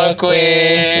kia koe,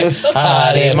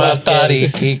 hare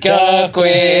matariki kia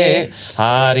koe,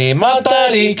 hare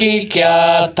matariki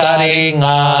kia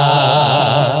taringa.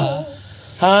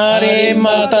 Hare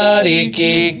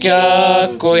matariki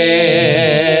kia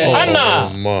koe. Ana!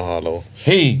 Mahalo.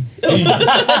 Hei.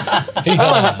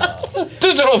 Ana!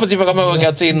 Tūtaro whati whakamaua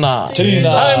kia tīna. Tīna.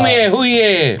 Haumi e, hui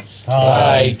e.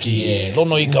 Taiki e.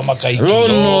 Lono i ka makahiki.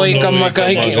 Lono i ka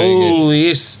makahiki. Oh,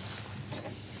 yes.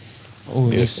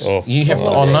 Oh, yes. Oh. You have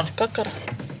to honour. Te kakara.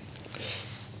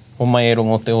 O mai e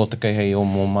rongo te o te kei hei o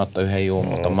mō mātou hei o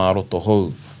mō ta māroto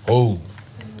hou. Oh.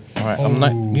 Alright, I'm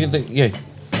not...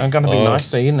 I'm going to be nice.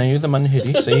 So, you know, you're the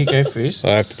manihiri, so you go first.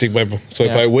 I have to take my... So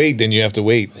if Yeah. I wait, then you have to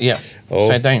wait. Yeah. Oh.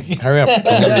 So don't. Hurry up. I'm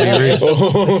going to be rude.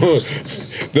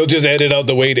 They'll just edit out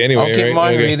the wait anyway, I'll keep right?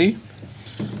 mine Okay. ready.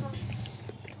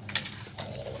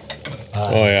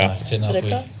 Oh, yeah. Tēnā koe.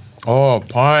 Reka. Oh,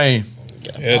 pai.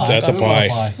 That's a pie.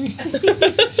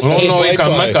 Lono i ka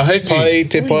Pie makahiki. Pie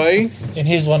te pie. And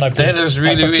here's one I That is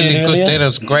really, really good. That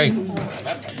is great.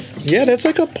 Yeah, that's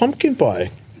like a pumpkin pie.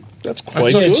 That's quite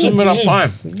It's a good. similar pie.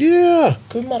 Yeah.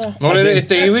 Kumara. Nō rere e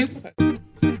te iwi.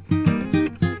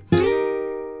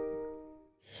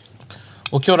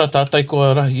 O kia ora tātai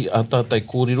kua rahi a tātai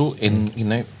kōrero and, you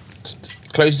know,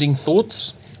 closing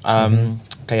thoughts.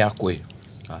 Kei a koe,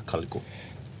 Kaliko.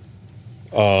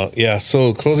 Yeah,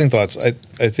 so closing thoughts. I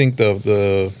think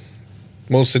the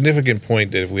most significant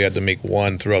point that if we had to make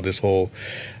one throughout this whole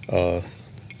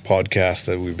podcast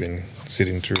that we've been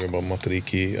sitting through about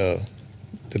Matariki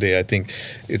today, I think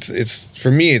it's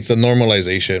for me, it's the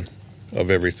normalization of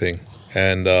everything.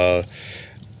 And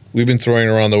we've been throwing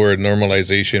around the word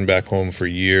normalization back home for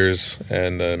years,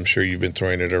 and I'm sure you've been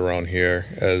throwing it around here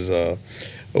as a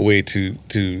way to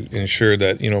ensure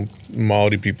that, you know,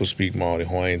 Maori people speak Maori,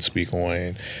 Hawaiians speak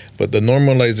Hawaiian, but the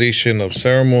normalization of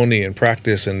ceremony and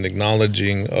practice and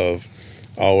acknowledging of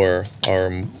our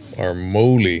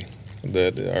moli,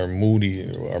 that our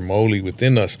moli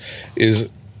within us is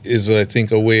I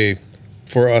think a way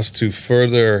for us to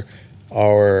further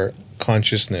our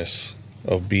consciousness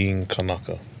of being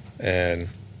Kanaka. And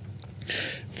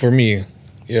for me,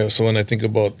 yeah, so when I think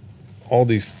about all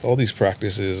these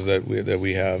practices that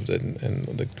we have,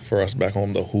 and like for us back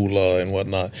home, the hula and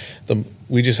whatnot.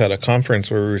 We just had a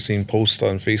conference where we were seeing posts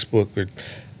on Facebook with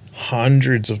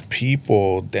hundreds of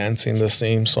people dancing the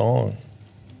same song.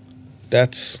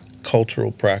 That's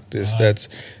cultural practice. That's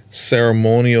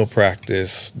ceremonial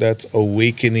practice. That's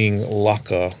awakening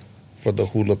laka for the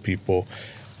hula people.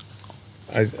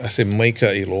 I say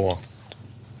maika iloa.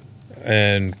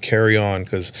 And carry on,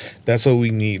 because that's what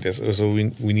we need. That's what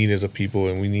we need as a people,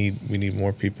 and we need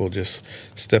more people just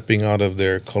stepping out of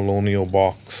their colonial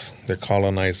box, their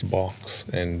colonized box,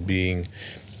 and being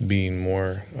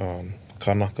more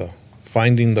Kanaka,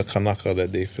 finding the Kanaka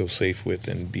that they feel safe with,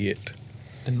 and be it.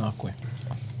 Tēnā koe.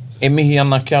 E mihi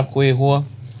ana kia koe hoa,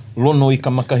 lono I ka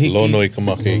makahiki. Lono I ka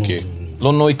makahiki.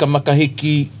 Lono I ka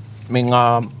makahiki me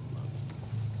ngā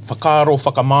whakaaro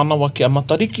whakamānawa ki a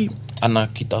Matariki, ana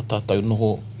ki tā tātou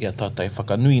noho I a tātai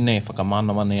whakanui nei,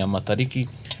 whakamānawa nei a Matariki.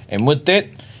 And with that,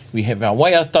 we have our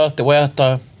waiata, te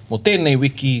waiata, mo tēnei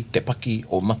wiki, te paki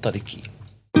o Matariki.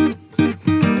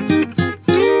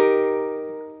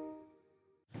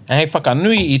 E hei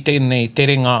whakanui I tēnei te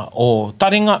ringa o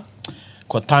taringa,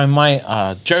 kua tau mai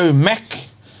a Joe Mack,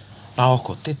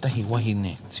 Aoko, tētahi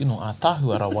wahine, tino a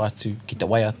tāhu ara wātu ki te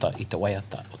waiata i te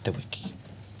waiata o te wiki.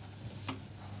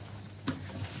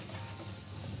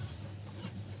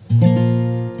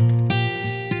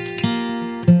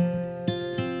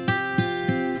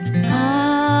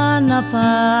 Napa,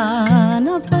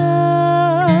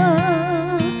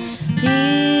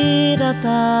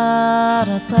 pirata-rata,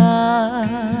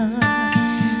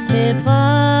 te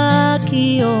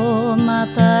paki o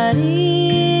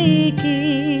matariki,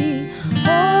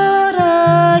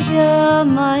 ora hia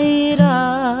maira,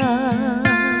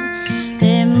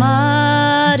 te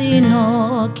marino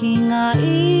ki ngā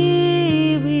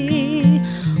iwi,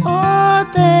 o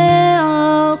te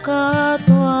ao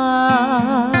katoa.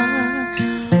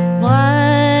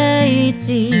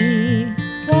 Waiti,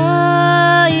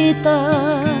 waita,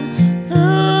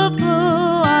 tupu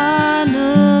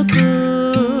anuku,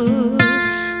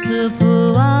 tupu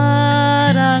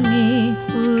arangi,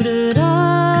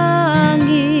 ururangi,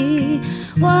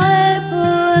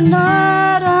 waipunarangi.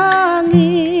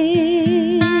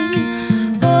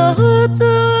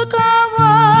 Kohutu ka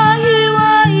wahi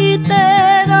wai te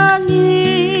rangi,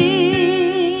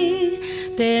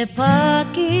 te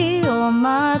paki o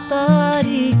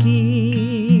matariki.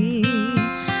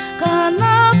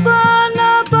 Kanapa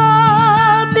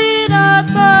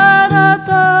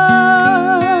pirata-rata,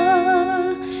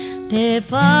 te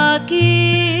paki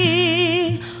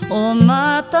o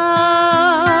matariki.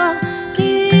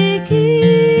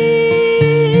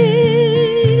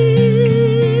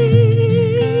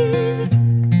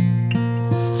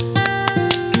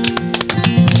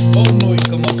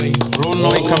 Rono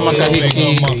i ka makahiki.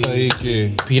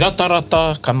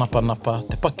 Pirata-rata, kanapanapa,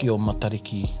 te paki o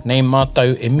matariki. Nei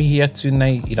mātou e mihi atu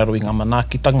nei i raro i ngā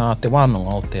manaakitanga a te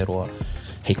wānanga o te roa.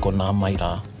 Hei ko nā mai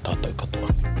rā tātou katoa.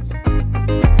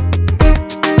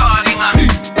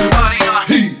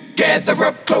 Gather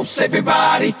up close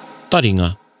everybody.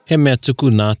 Taringa, he mea tuku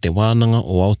nā te wānanga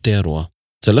o Aotearoa.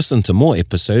 To listen to more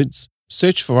episodes,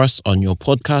 search for us on your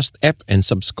podcast app and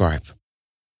subscribe.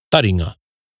 Taringa,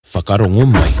 whakarongo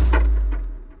mai.